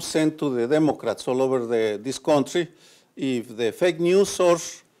bombs sent to the Democrats all over this country, if the fake news or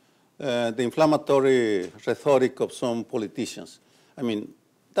the inflammatory rhetoric of some politicians. I mean,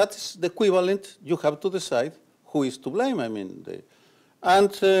 that's the equivalent. You have to decide who is to blame. I mean,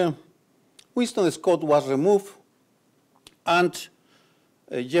 and Winston Scott was removed, and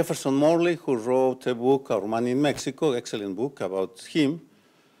Jefferson Morley, who wrote a book, Our Man in Mexico, excellent book about him,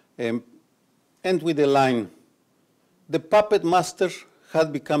 and with the line, the puppet master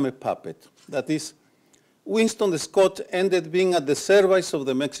had become a puppet. That is, Winston Scott ended being at the service of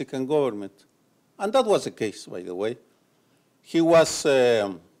the Mexican government. And that was the case, by the way. He was,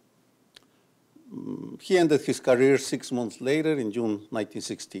 he ended his career 6 months later in June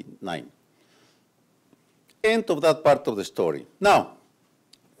 1969. End of that part of the story. Now,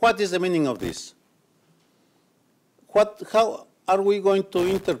 what is the meaning of this? How are we going to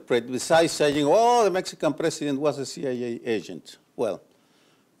interpret, besides saying, oh, the Mexican president was a CIA agent? Well,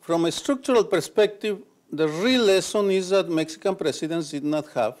 from a structural perspective, the real lesson is that Mexican presidents did not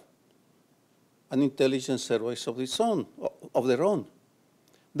have an intelligence service of their own.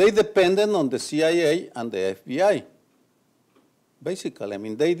 They depended on the CIA and the FBI. Basically, I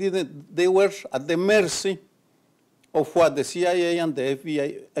mean, they were at the mercy of what the CIA and the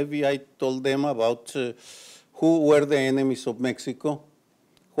FBI told them about who were the enemies of Mexico,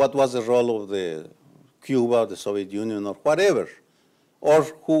 what was the role of the Cuba, the Soviet Union, or whatever, or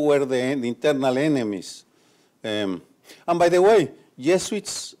who were the internal enemies. And by the way,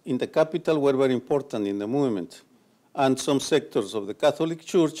 Jesuits in the capital were very important in the movement, and some sectors of the Catholic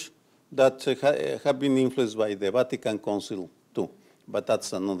Church that have been influenced by the Vatican Council too, but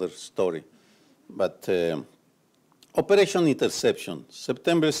that's another story. But Operation Interception,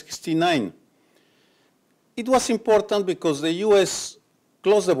 September 69. It was important because the US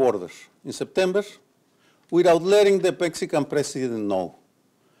closed the border in September without letting the Mexican president know.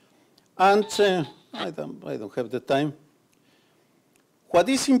 And I don't have the time. What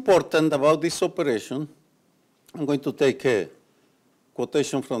is important about this operation, I'm going to take a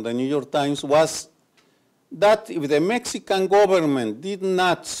quotation from the New York Times, was that if the Mexican government did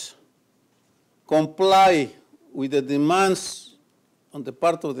not comply with the demands on the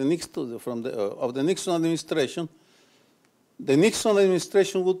part of the Nixon, of the Nixon administration, the Nixon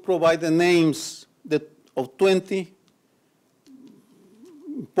administration would provide the names of 20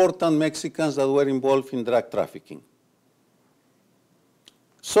 important Mexicans that were involved in drug trafficking.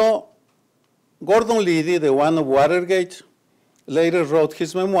 So Gordon Liddy, the one of Watergate, later wrote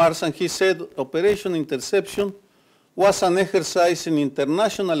his memoirs, and he said Operation Interception was an exercise in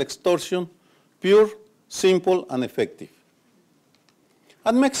international extortion, pure, simple, and effective.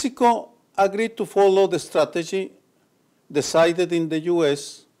 And Mexico agreed to follow the strategy decided in the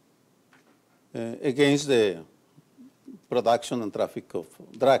US against the production and traffic of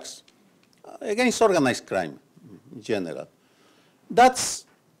drugs, against organized crime in general. That's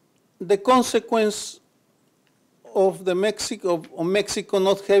the consequence of Mexico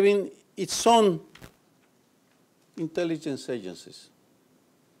not having its own intelligence agencies.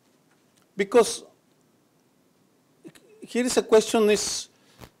 Because here is a question,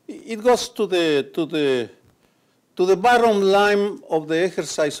 it goes to the bottom line of the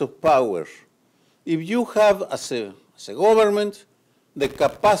exercise of power. If you have, as a government, the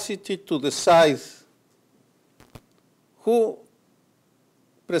capacity to decide who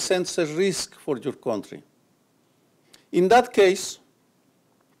presents a risk for your country. In that case,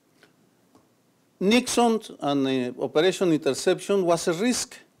 Nixon and Operation Interception was a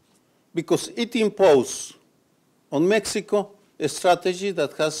risk because it imposed on Mexico a strategy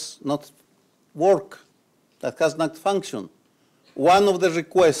that has not work, that has not functioned. One of the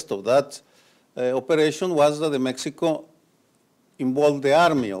requests of that operation was that Mexico involve the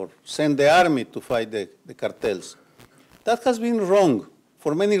army or send the army to fight the cartels. That has been wrong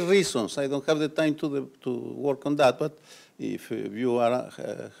for many reasons. I don't have the time to work on that, but if you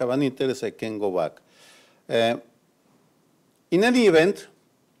have an interest, I can go back. In any event,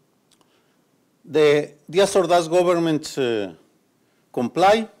 the Díaz Ordaz government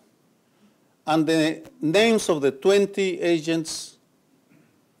comply, and the names of the 20 agents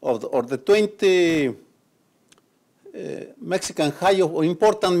or the 20 Mexican high or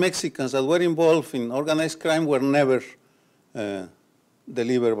important Mexicans that were involved in organized crime were never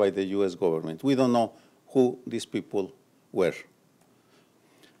delivered by the US government. We don't know who these people were.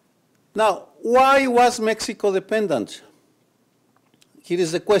 Now, why was Mexico dependent? Here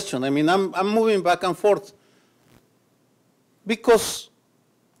is the question. I mean, I'm moving back and forth because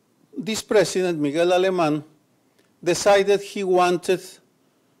this president, Miguel Alemán, decided he wanted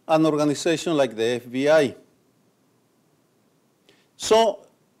an organization like the FBI. So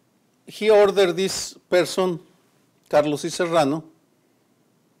he ordered this person, Carlos Y. Serrano,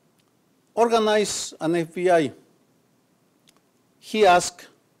 organize an FBI. He asked,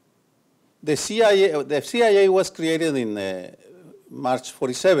 the CIA was created in March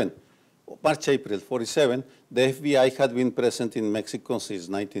April 47. The FBI had been present in Mexico since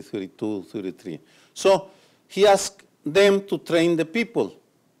 1932-33. So he asked them to train the people.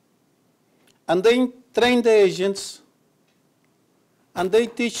 And they train the agents, and they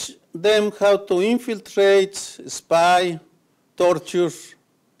teach them how to infiltrate, spy, torture,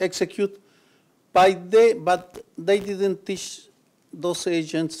 execute, but they didn't teach those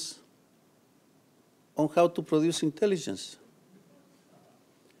agents on how to produce intelligence.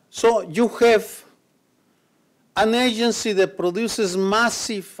 So you have an agency that produces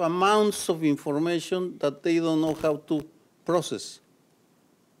massive amounts of information that they don't know how to process.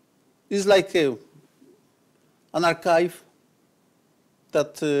 It's like an archive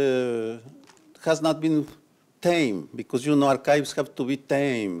that has not been tamed, because you know archives have to be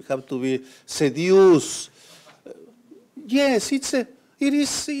tamed, have to be seduced. Yes, it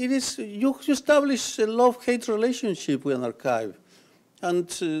is. You establish a love-hate relationship with an archive.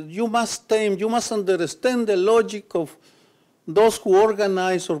 And you must tame, you must understand the logic of those who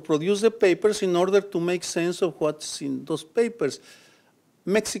organize or produce the papers in order to make sense of what's in those papers.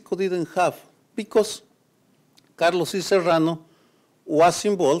 Mexico didn't have, because Carlos Y. Serrano was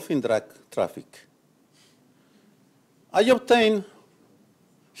involved in drug traffic. I obtained,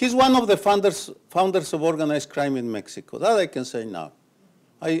 he's one of the founders of organized crime in Mexico. That I can say now.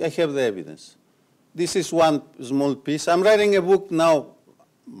 I have the evidence. This is one small piece. I'm writing a book now,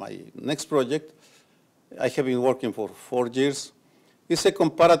 my next project. I have been working for 4 years. It's a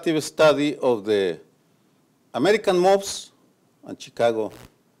comparative study of the American mobs and Chicago.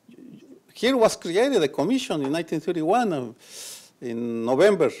 Here was created a commission in 1931 in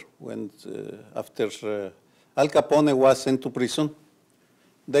November, when after Al Capone was sent to prison.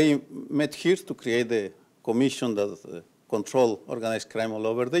 They met here to create the commission that control organized crime all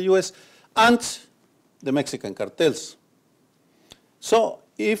over the US and the Mexican cartels. So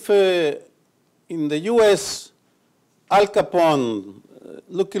if in the US, Al Capone,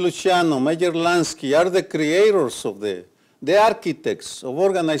 Lucky Luciano, Major Lansky are the creators of the architects of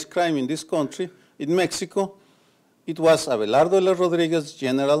organized crime in this country, in Mexico, it was Abelardo L. Rodriguez,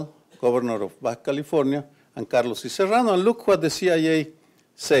 general, governor of Baja California, and Carlos Y. Serrano. And look what the CIA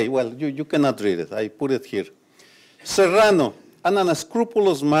say. Well, you cannot read it. I put it here. Serrano, an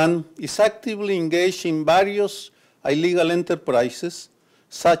unscrupulous man, is actively engaged in various illegal enterprises,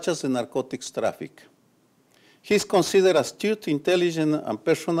 such as the narcotics traffic. He is considered astute, intelligent, and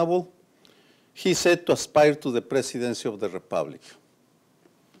personable. He is said to aspire to the presidency of the Republic.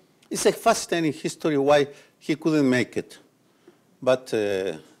 It's a fascinating history why he couldn't make it. But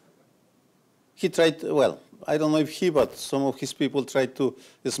he tried, well, I don't know if he, but some of his people tried to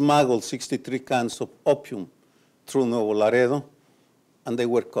smuggle 63 cans of opium through Nuevo Laredo, and they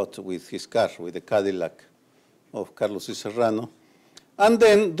were caught with his car, with the Cadillac of Carlos Y. Serrano. And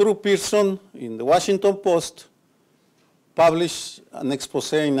then Drew Pearson in the Washington Post published an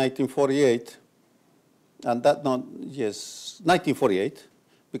expose in 1948, and that, no, yes, 1948,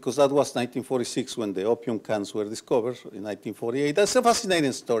 because that was 1946 when the opium cans were discovered, in 1948. That's a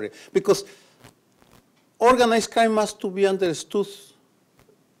fascinating story, because organized crime must to be understood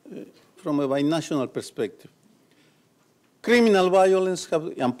from a binational perspective. Criminal violence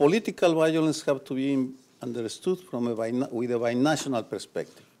and political violence have to be understood from with a binational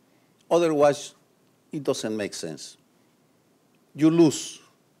perspective. Otherwise, it doesn't make sense. You lose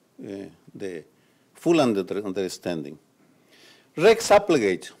the full understanding. Rex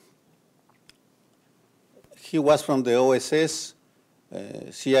Applegate, he was from the OSS,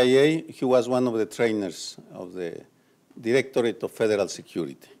 CIA. He was one of the trainers of the Directorate of Federal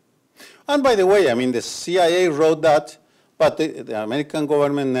Security. And by the way, I mean, the CIA wrote that, but the American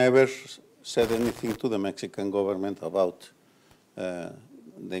government never said anything to the Mexican government about the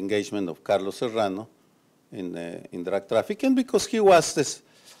engagement of Carlos Serrano in drug trafficking, because he was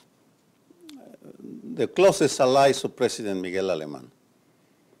the closest allies of President Miguel Alemán.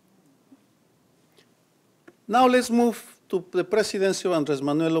 Now let's move to the presidency of Andrés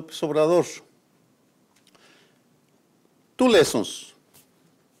Manuel López Obrador. Two lessons.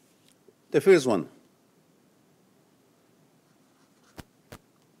 The first one.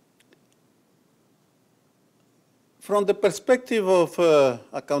 From the perspective of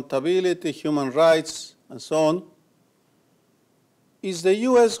accountability, human rights, and so on, is the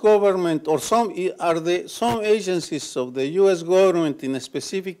U.S. government, or some agencies of the U.S. government in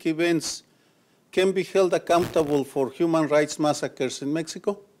specific events can be held accountable for human rights massacres in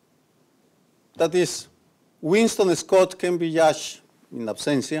Mexico? That is, Winston Scott can be judged in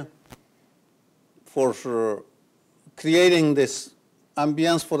absentia for creating this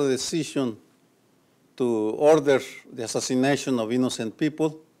ambience for the decision to order the assassination of innocent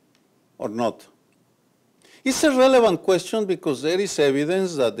people or not? It's a relevant question because there is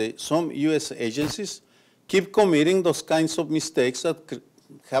evidence that some U.S. agencies keep committing those kinds of mistakes that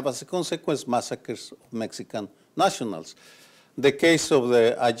have as a consequence massacres of Mexican nationals. The case of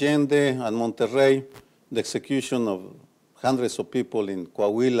the Allende and Monterrey, the execution of hundreds of people in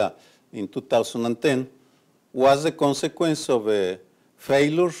Coahuila in 2010, was the consequence of a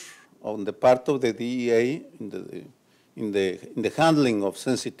failure on the part of the DEA in the handling of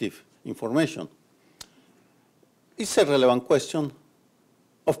sensitive information. It's a relevant question.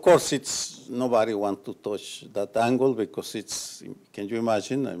 Of course, nobody wants to touch that angle because it's, can you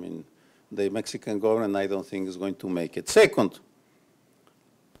imagine? I mean, the Mexican government, I don't think, is going to make it. Second,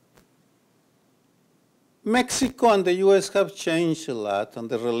 Mexico and the U.S. have changed a lot, and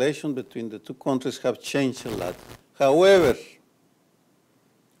the relation between the two countries have changed a lot. However,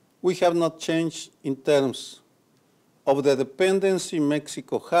 we have not changed in terms of the dependency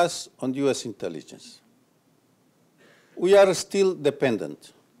Mexico has on U.S. intelligence. We are still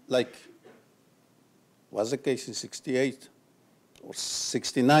dependent, like was the case in 68 or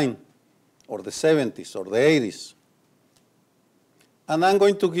 69 or the 70s or the 80s. And I'm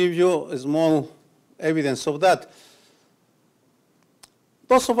going to give you a small evidence of that.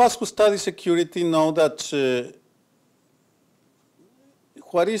 Those of us who study security know that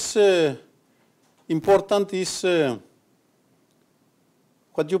what is important is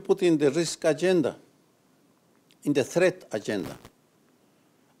what you put in the risk agenda, in the threat agenda.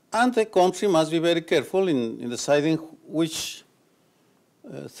 And the country must be very careful in deciding which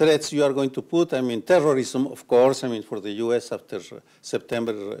threats you are going to put. I mean, terrorism, of course, I mean, for the U.S. after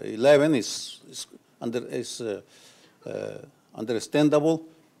September 11 is understandable.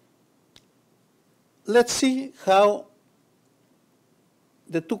 Let's see how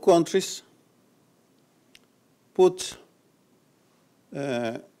the two countries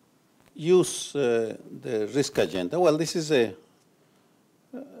use the risk agenda. Well, this is a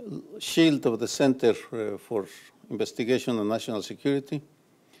shield of the Center for Investigation and National Security.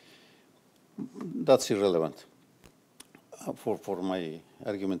 That's irrelevant for my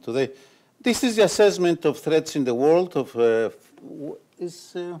argument today. This is the assessment of threats in the world of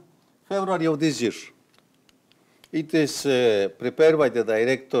February of this year. It is prepared by the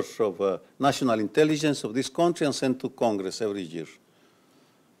directors of national intelligence of this country and sent to Congress every year.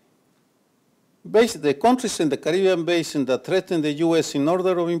 The countries in the Caribbean basin that threaten the U.S. in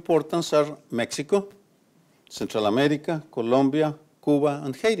order of importance are Mexico, Central America, Colombia, Cuba,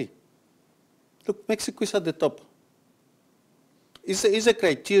 and Haiti. Look, Mexico is at the top. It's a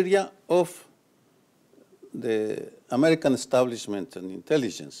criteria of the American establishment and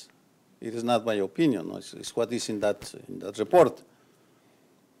intelligence. It is not my opinion. It's what is in that report.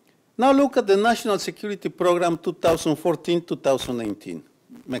 Now look at the National Security Program 2014-2019,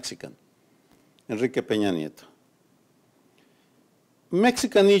 Mexican, Enrique Peña Nieto.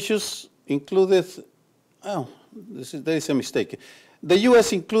 Mexican issues included, there is a mistake. The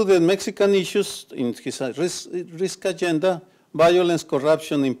U.S. included Mexican issues in his risk agenda: violence,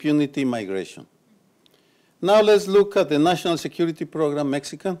 corruption, impunity, migration. Now let's look at the National Security Program,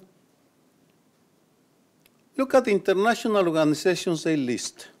 Mexican. Look at the international organizations they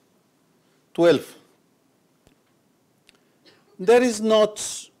list, 12. There is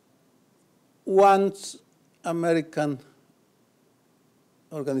not one American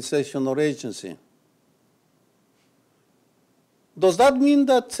organization or agency. Does that mean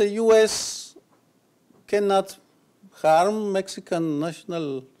that the U.S. cannot harm Mexican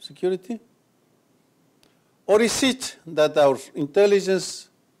national security? Or is it that our intelligence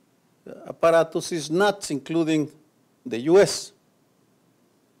apparatus is not including the U.S.?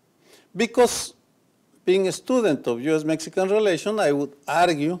 Because being a student of U.S.-Mexican relations, I would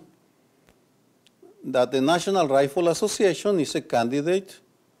argue that the National Rifle Association is a candidate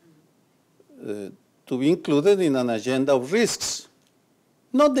to be included in an agenda of risks.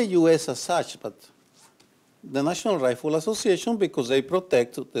 Not the U.S. as such, but the National Rifle Association, because they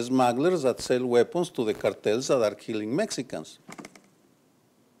protect the smugglers that sell weapons to the cartels that are killing Mexicans.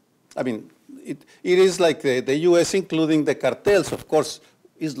 I mean, it is like the U.S. including the cartels. Of course,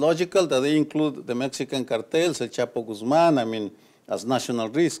 it's logical that they include the Mexican cartels, El Chapo Guzman, I mean, as national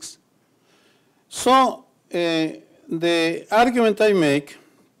risks. So the argument I make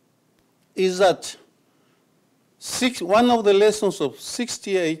is that one of the lessons of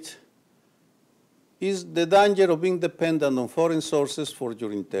 '68 is the danger of being dependent on foreign sources for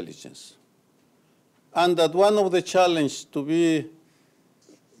your intelligence. And that one of the challenges to be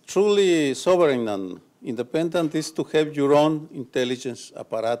truly sovereign and independent is to have your own intelligence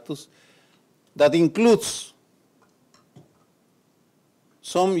apparatus that includes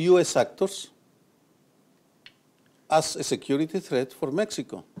some U.S. actors as a security threat for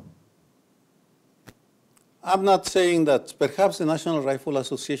Mexico. I'm not saying that perhaps the National Rifle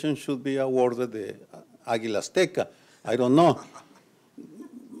Association should be awarded the Águila Azteca. I don't know.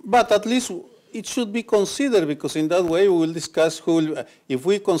 But at least it should be considered, because in that way we will discuss who, if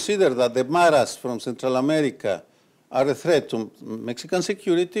we consider that the Maras from Central America are a threat to Mexican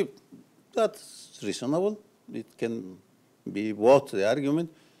security, that's reasonable. It can be both the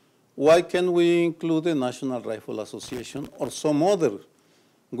argument. Why can we include the National Rifle Association or some other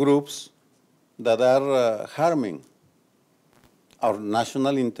groups that are harming our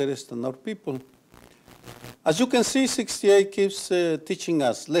national interest and our people? As you can see, '68 keeps teaching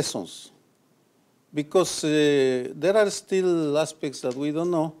us lessons, because there are still aspects that we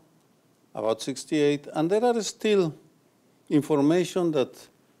don't know about '68, and there are still information that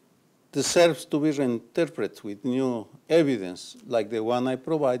deserves to be reinterpreted with new evidence, like the one I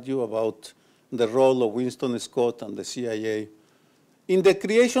provide you about the role of Winston Scott and the CIA in the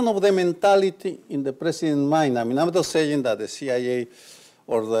creation of the mentality in the president's mind. I mean, I'm not saying that the CIA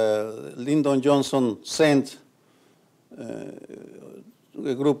or the Lyndon Johnson sent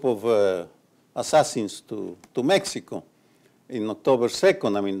a group of assassins to Mexico in October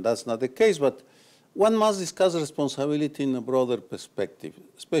 2nd. I mean, that's not the case, but one must discuss responsibility in a broader perspective,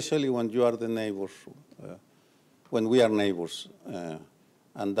 especially when you are the neighbors, when we are neighbors.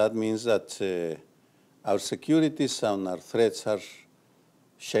 And that means that our securities and our threats are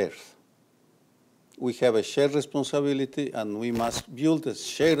shared. We have a shared responsibility, and we must build a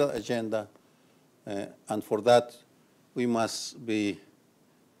shared agenda, and for that, we must be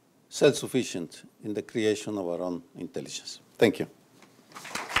self-sufficient in the creation of our own intelligence. Thank you.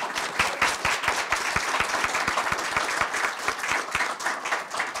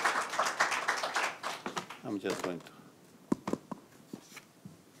 I'm just going to.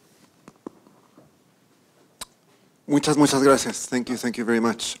 Muchas gracias. Thank you very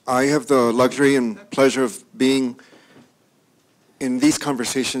much. I have the luxury and pleasure of being in these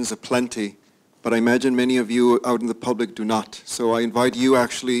conversations aplenty, but I imagine many of you out in the public do not. So I invite you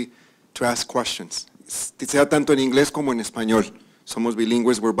actually to ask questions. Sea tanto en inglés como en español. Somos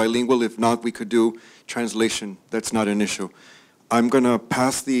bilingües, we're bilingual. If not, we could do translation. That's not an issue. I'm going to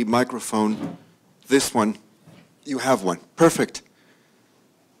pass the microphone. This one, you have one. Perfect.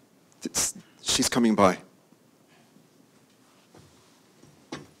 She's coming by.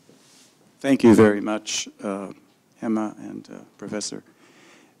 Thank you very much, Emma and Professor.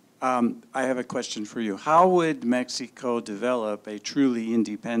 I have a question for you. How would Mexico develop a truly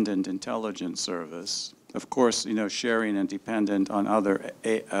independent intelligence service? Of course, you know, sharing and dependent on other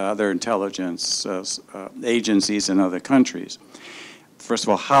intelligence agencies in other countries. First of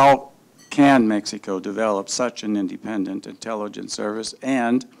all, how can Mexico develop such an independent intelligence service?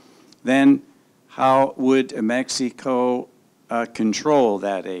 And then how would Mexico control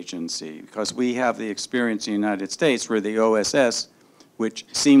that agency? Because we have the experience in the United States where the OSS, which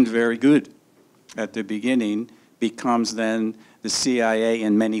seemed very good at the beginning, becomes then the CIA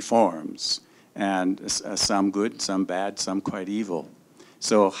in many forms, and some good, some bad, some quite evil.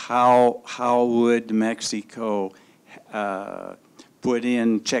 So how would Mexico put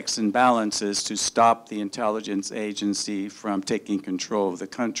in checks and balances to stop the intelligence agency from taking control of the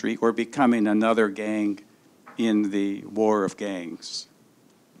country or becoming another gang in the war of gangs?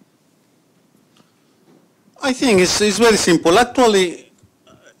 I think it's very simple. Actually,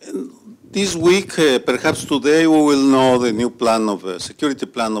 this week, perhaps today, we will know the new plan of security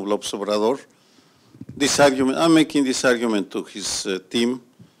plan of López Obrador. This argument, I'm making this argument to his team.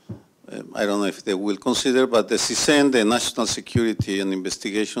 I don't know if they will consider, but the CISEN, the National Security and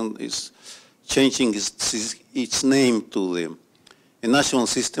Investigation, is changing its name to the National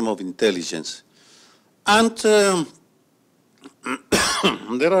System of Intelligence. And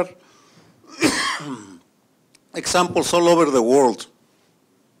there are examples all over the world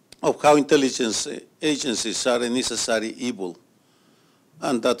of how intelligence agencies are a necessary evil,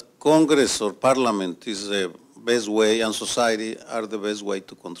 and that Congress or Parliament is the best way, and society are the best way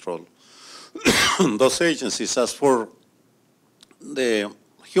to control those agencies. As for the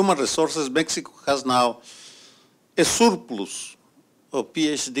human resources, Mexico has now a surplus of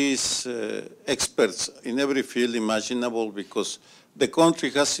PhDs, experts in every field imaginable, because the country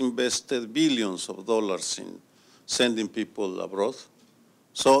has invested billions of dollars in sending people abroad.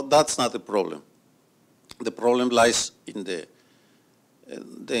 So that's not the problem. The problem lies in the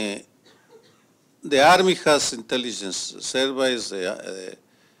Army has intelligence service, the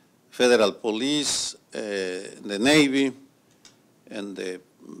Federal Police, the Navy, and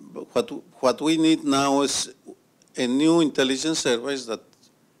what we need now is a new intelligence service that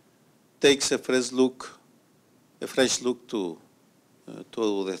takes a fresh look to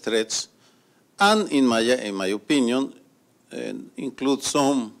the threats, and in my opinion, include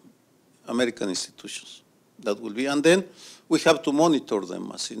some American institutions. That will be, and then we have to monitor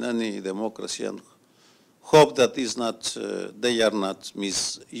them as in any democracy, and hope that they are not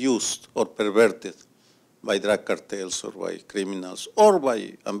misused or perverted by drug cartels or by criminals or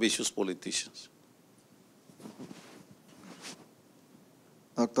by ambitious politicians.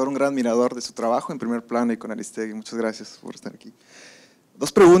 Doctor, un gran admirador de su trabajo en primer plano y con Aristegui. Muchas gracias por estar aquí.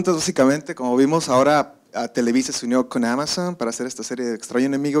 Dos preguntas básicamente. Como vimos ahora, Televisa se unió con Amazon para hacer esta serie de Extraño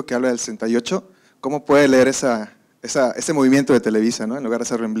Enemigo que habla del 68. ¿Cómo puede leer ese movimiento de Televisa, ¿no?, en lugar de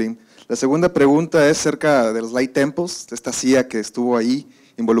hacerlo en Blim? La segunda pregunta es acerca de los Light Temples, de esta CIA que estuvo ahí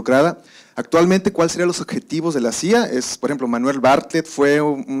involucrada. Actualmente, ¿cuáles serían los objetivos de la CIA? Por ejemplo, Manuel Bartlett fue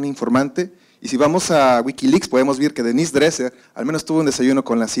un informante, y si vamos a Wikileaks podemos ver que Denise Dresser al menos tuvo un desayuno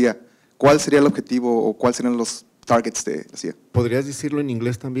con la CIA. ¿Cuál sería el objetivo o cuáles serían los targets de la CIA? ¿Podrías decirlo en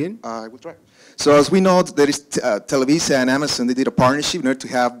inglés también? I will try. So as we know, there is Televisa and Amazon, they did a partnership in order to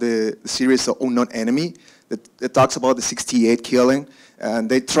have the series of Unknown Enemy that talks about the 68 killing, and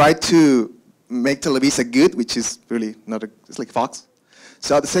they tried to make Televisa good, which is really not it's like Fox.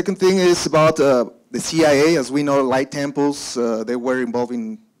 So the second thing is about the CIA. As we know, Light Temples, they were involved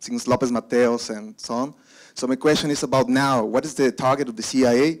in things Lopez Mateos and so on. So my question is about now, what is the target of the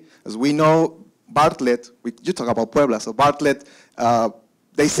CIA? As we know, Bartlett, you talk about Puebla, so Bartlett,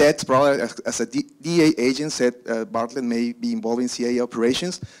 they said, probably as a DA agent said, Bartlett may be involved in CIA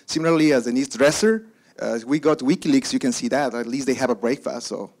operations. Similarly, as Denise Dresser, as we got WikiLeaks, you can see that. At least they have a breakfast.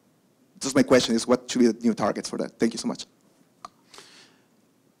 So just my question is, what should be the new targets for that? Thank you so much.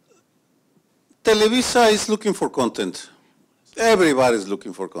 Televisa is looking for content. Everybody is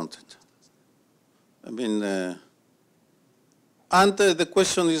looking for content. I mean, and the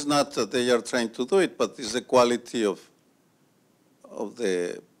question is not that they are trying to do it, but it's the quality of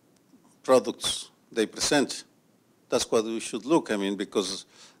the products they present. That's what we should look, I mean, because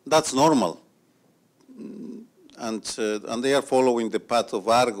that's normal. And they are following the path of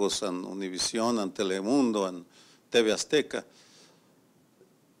Argos and Univision and Telemundo and TV Azteca.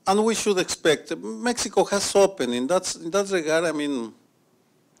 And we should expect, Mexico has opened in that regard. I mean,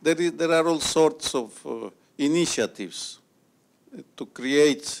 there are all sorts of initiatives to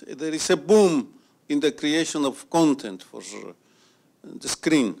create. There is a boom in the creation of content for the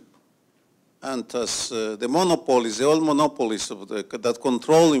screen. And as the monopolies, the old monopolies that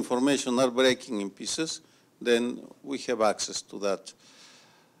control information are breaking in pieces, then we have access to that.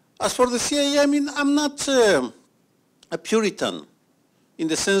 As for the CIA, I mean, I'm not a Puritan in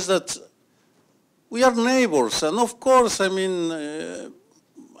the sense that we are neighbors. And of course, I mean,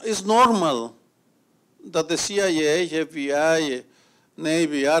 it's normal that the CIA, FBI,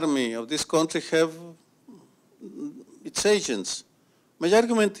 Navy, Army of this country have its agents. My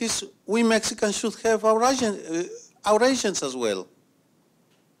argument is we Mexicans should have our agents as well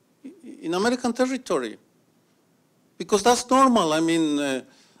in American territory, because that's normal. I mean,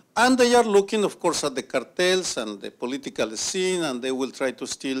 and they are looking, of course, at the cartels and the political scene, and they will try to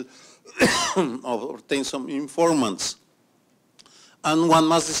steal or obtain some informants. And one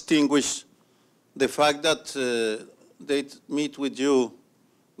must distinguish the fact that they meet with you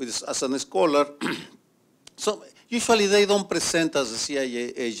as a scholar. So usually they don't present as the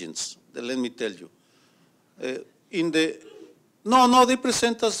CIA agents, let me tell you. No, they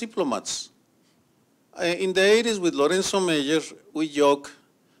present as diplomats. In the 80s with Lorenzo Meyer, we joke,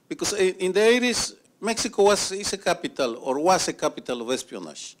 because in the 80s, Mexico is a capital, or was a capital of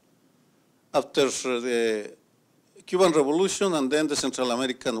espionage. After the Cuban Revolution and then the Central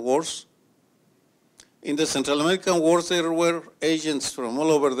American Wars. In the Central American Wars, there were agents from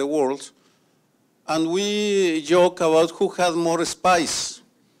all over the world, and we joke about who had more spies.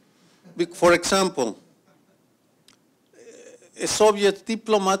 For example, a Soviet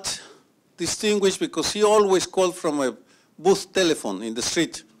diplomat distinguished because he always called from a booth telephone in the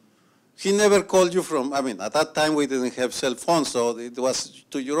street. He never called you from, I mean, at that time we didn't have cell phones, so it was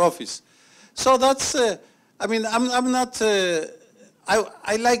to your office. So that's, I mean, I'm not,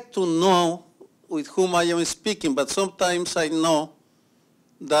 I like to know with whom I am speaking, but sometimes I know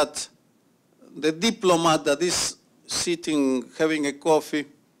that the diplomat that is sitting having a coffee,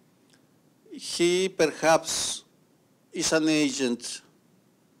 he perhaps is an agent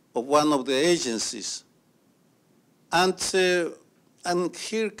of one of the agencies. And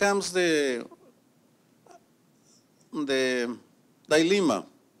here comes the dilemma.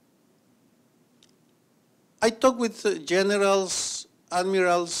 I talk with generals,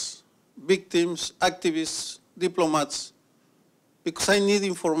 admirals, victims, activists, diplomats, because I need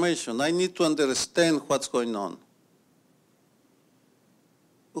information. I need to understand what's going on.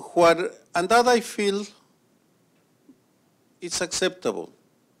 And that I feel it's acceptable.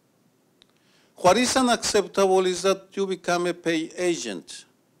 What is unacceptable is that you become a pay agent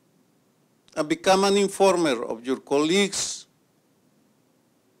and become an informer of your colleagues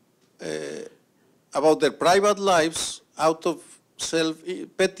about their private lives out of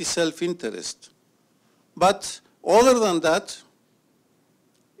petty self-interest. But other than that,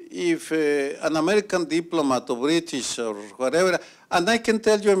 if an American diplomat or British or whatever, and I can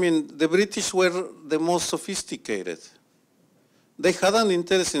tell you, I mean, the British were the most sophisticated. They had an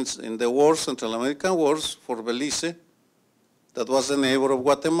interest in the wars, Central American wars, for Belize. That was the neighbor of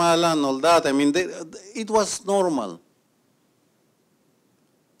Guatemala and all that. I mean, it was normal.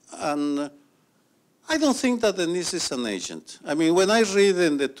 And I don't think that Denise is an agent. I mean, when I read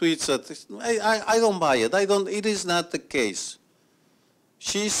in the tweets that, I don't buy it. It is not the case.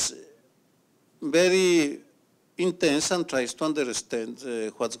 She's very intense and tries to understand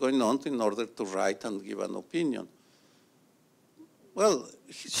what's going on in order to write and give an opinion. Well,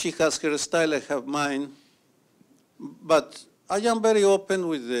 she has her style, I have mine, but I am very open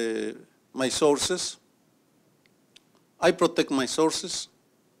with my sources. I protect my sources,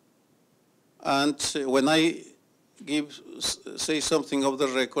 and when I say something off the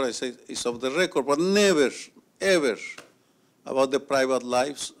record, I say it's off the record, but never, ever about the private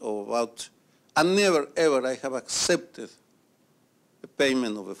lives or about, and never, ever I have accepted a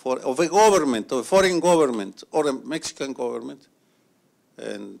payment of a government, of a foreign government or a Mexican government.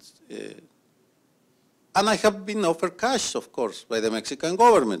 And I have been offered cash, of course, by the Mexican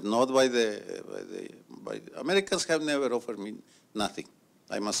government, not by the Americans have never offered me nothing,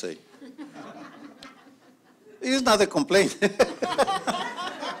 I must say. It is not a complaint.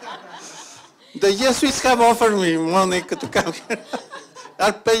 The Jesuits have offered me money to come here,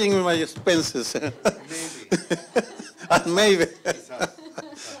 are paying me my expenses. And maybe.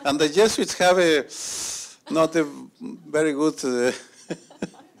 And the Jesuits have not a very good.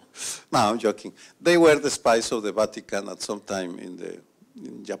 No, I'm joking. They were the spies of the Vatican at some time in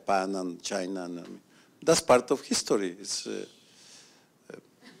Japan and China. And, I mean, that's part of history. It's,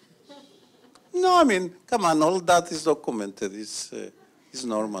 no, I mean, come on, all that is documented. It's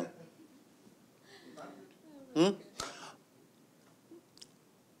normal.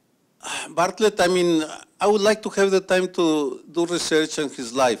 Bartlett, I mean, I would like to have the time to do research on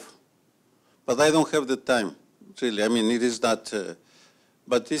his life, but I don't have the time, really. I mean, it is not.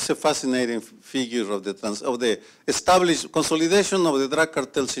 But it's a fascinating figure of the established consolidation of the drug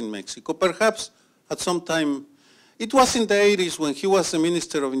cartels in Mexico. Perhaps at some time, it was in the 80s when he was the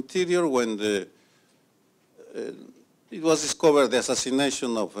Minister of Interior, when it was discovered the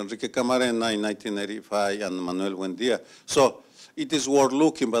assassination of Enrique Camarena in 1985 and Manuel Buendía. So it is worth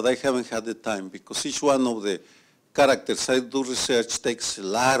looking, but I haven't had the time because each one of the characters I do research takes a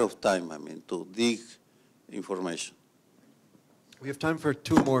lot of time, I mean, to dig information. We have time for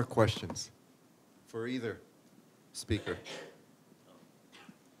 2 more questions for either speaker.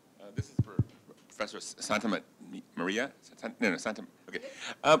 This is for Professor Santa Maria. Okay.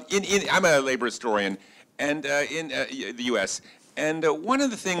 I'm a labor historian, and in the U.S. And one of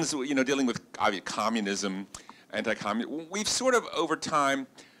the things, dealing with communism, anti-communism, we've sort of over time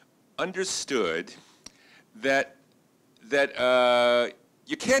understood that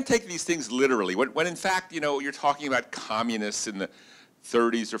you can't take these things literally. When in fact, you're talking about communists in the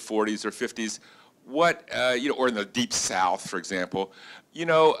 30s or 40s or 50s, or in the Deep South, for example,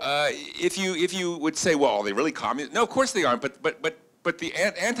 if you would say, well, are they really communists? No, of course they aren't. But the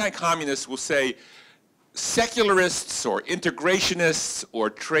anti-communists will say secularists or integrationists or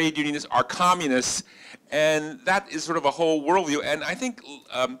trade unionists are communists, and that is sort of a whole worldview. And I think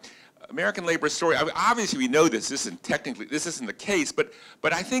American labor story, obviously we know this isn't the case, but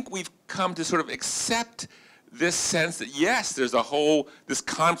I think we've come to sort of accept this sense that yes, there's this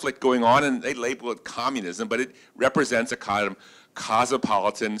conflict going on, and they label it communism, but it represents a kind of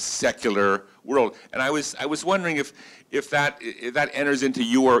cosmopolitan, secular world. And I was wondering if that enters into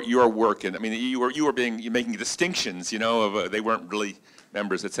your work, and I mean you were making distinctions, of they weren't really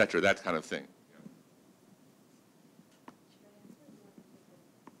members, etc., that kind of thing.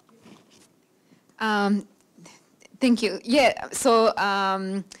 Thank you. Yeah.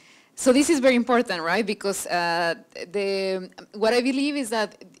 So this is very important, right? Because what I believe is that,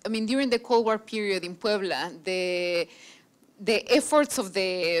 I mean, during the Cold War period in Puebla, the efforts of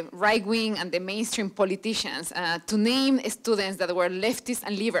the right wing and the mainstream politicians to name students that were leftists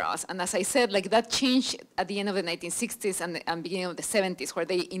and liberals, and as I said, like that changed at the end of the 1960s and beginning of the 70s, where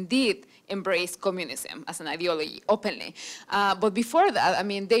they indeed embraced communism as an ideology openly. But before that, I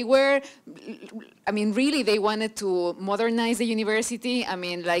mean, really they wanted to modernize the university. I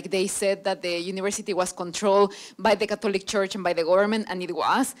mean, like they said that the university was controlled by the Catholic Church and by the government, and it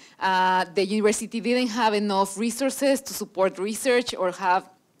was. The university didn't have enough resources to support research or have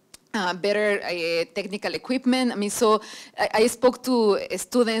better technical equipment. I mean, so I spoke to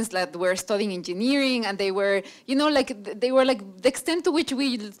students that were studying engineering, and they were, the extent to which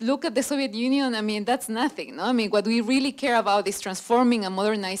we look at the Soviet Union, I mean, that's nothing, no? I mean, what we really care about is transforming and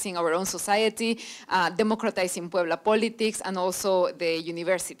modernizing our own society, democratizing Puebla politics, and also the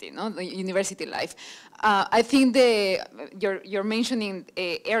university, no? The university life. I think your mentioning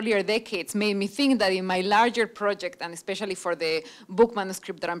earlier decades made me think that in my larger project, and especially for the book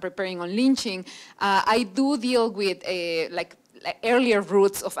manuscript that I'm preparing on lynching, I do deal with like earlier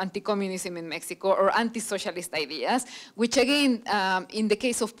roots of anti-communism in Mexico or anti-socialist ideas, which again, in the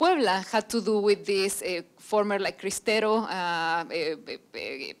case of Puebla, had to do with this former like Cristero,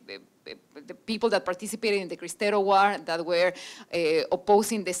 the people that participated in the Cristero War that were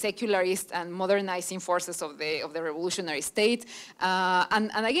opposing the secularist and modernizing forces of the revolutionary state.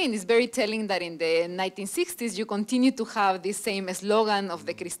 And again, it's very telling that in the 1960s, you continue to have this same slogan of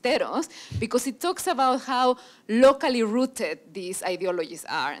the Cristeros, because it talks about how locally rooted these ideologies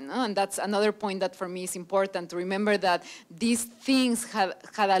are. No? And that's another point that for me is important to remember, that these things had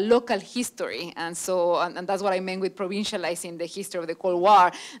a local history. And so, and that's what I meant with provincializing the history of the Cold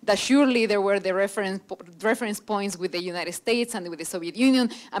War, that surely there were the reference points with the United States and with the Soviet Union,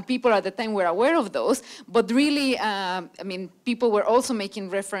 and people at the time were aware of those. But really, I mean, people were also making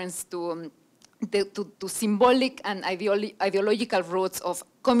reference to symbolic and ideological roots of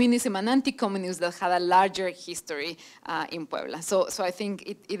communism and anti-communism that had a larger history in Puebla. So I think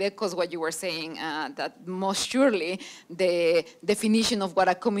it echoes what you were saying, that most surely the definition of what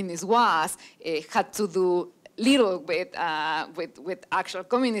a communist was had to do little with actual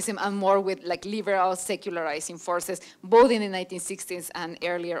communism and more with like liberal secularizing forces, both in the 1960s and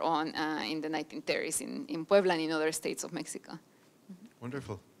earlier on in the 1930s in Puebla and in other states of Mexico.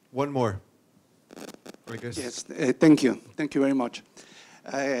 Wonderful. One more. I guess. Yes, thank you. Thank you very much.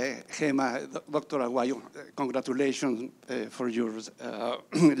 Gema, Dr. Aguayo, congratulations for your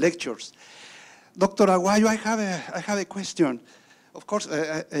lectures. Dr. Aguayo, I have a question. Of course,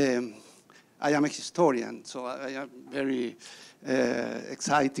 I am a historian, so I am very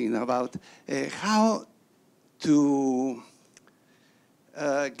excited about how to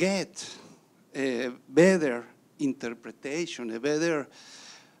get a better interpretation, a better,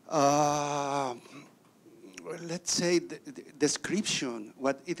 let's say, description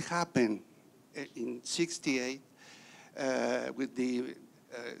what it happened in '68 with the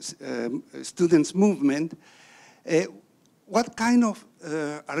students' movement. What kind of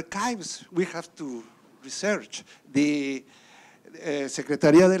archives we have to research? The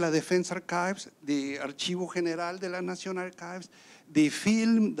Secretaría de la Defensa Archives, the Archivo General de la Nación Archives, the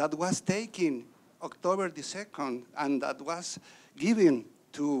film that was taken October the 2nd and that was given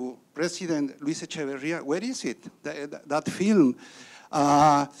to President Luis Echeverría. Where is it, that film?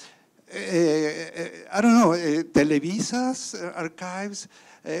 I don't know, Televisa's archives.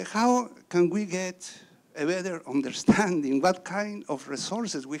 How can we get a better understanding what kind of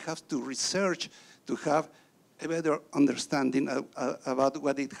resources we have to research to have a better understanding about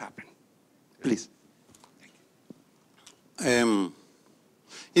what did happen? Please.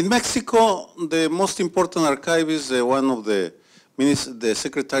 In Mexico, the most important archive is one of the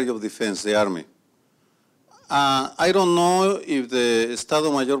Secretary of Defense, the Army. I don't know if the Estado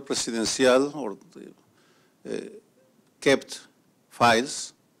Mayor Presidencial or kept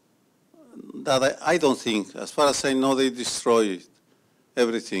files. That I don't think. As far as I know, they destroyed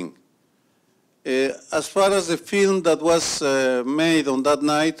everything. As far as the film that was made on that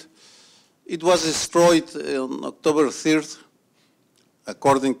night, it was destroyed on October 3rd,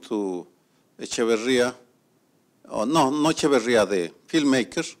 according to Echeverria. Oh, no, not Echeverria, the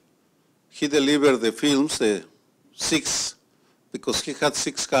filmmaker. He delivered the films, 6, because he had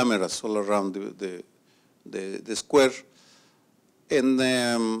 6 cameras all around the square.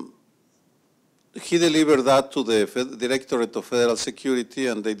 And he delivered that to the Directorate of Federal Security,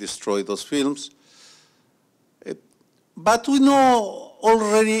 and they destroyed those films. But we know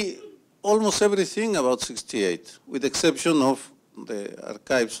already almost everything about 68, with the exception of the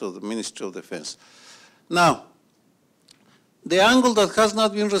archives of the Ministry of Defense. Now, the angle that has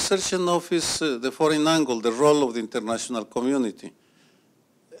not been researched enough is the foreign angle, the role of the international community.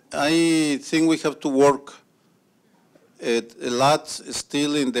 I think we have to work a lot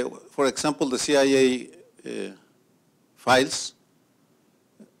still in the, for example, the CIA files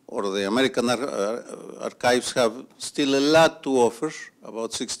or the American archives have still a lot to offer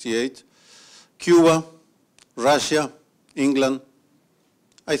about 68. Cuba, Russia, England.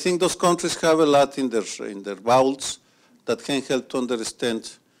 I think those countries have a lot in their vaults that can help to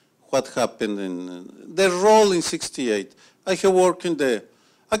understand what happened in their role in 68. I have worked in the,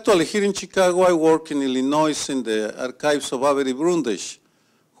 actually here in Chicago, I work in Illinois in the archives of Avery Brundage,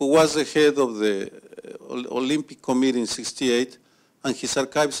 who was the head of the Olympic Committee in 68, and his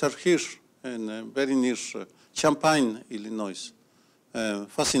archives are here, and very near Champaign, Illinois.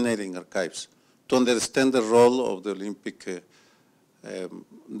 Fascinating archives to understand the role of the Olympic,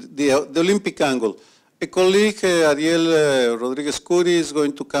 the Olympic angle. A colleague, Ariel Rodriguez Curi, is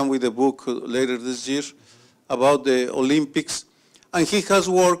going to come with a book later this year about the Olympics, and he has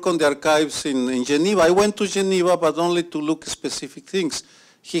worked on the archives in Geneva. I went to Geneva, but only to look at specific things.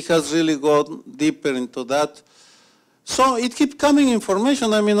 He has really gone deeper into that. So it keeps coming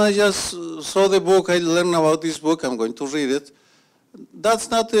information. I mean, I just saw the book, I learned about this book, I'm going to read it. That's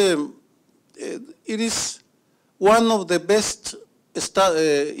not it is one of the best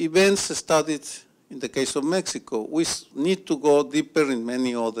events studied in the case of Mexico. We need to go deeper in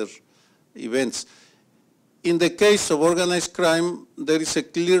many other events. In the case of organized crime, there is a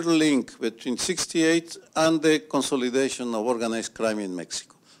clear link between 68 and the consolidation of organized crime in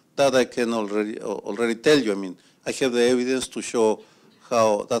Mexico. That I can already tell you. I mean, I have the evidence to show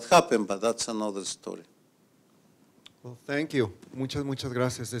how that happened, but that's another story. Well, thank you. Muchas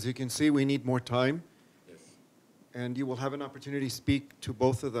gracias. As you can see, we need more time. Yes. And you will have an opportunity to speak to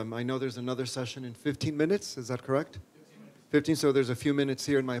both of them. I know there's another session in 15 minutes. Is that correct? 15, so there's a few minutes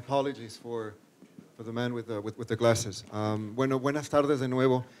here, and my apologies for the man with the glasses. Bueno, buenas tardes de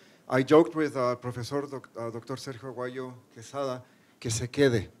nuevo. I joked with Professor Dr. Sergio Aguayo Quesada que se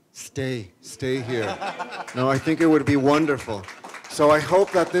quede. Stay here. No, I think it would be wonderful. So I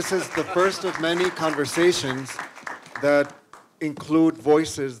hope that this is the first of many conversations that include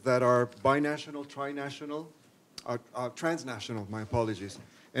voices that are binational, trinational, transnational, my apologies.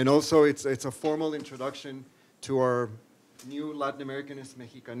 And also it's a formal introduction to our new Latin Americanist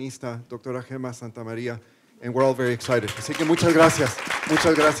Mexicanista, Doctora Gemma Santamaría, and we're all very excited. Así que muchas gracias.